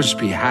hot,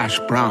 crispy hash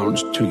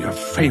browns to your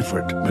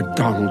favorite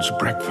McDonald's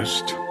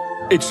breakfast.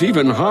 It's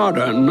even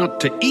harder not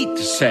to eat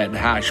said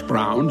hash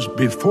browns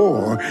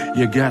before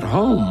you get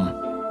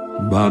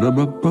home.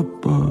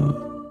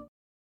 Ba-da-ba-ba-ba.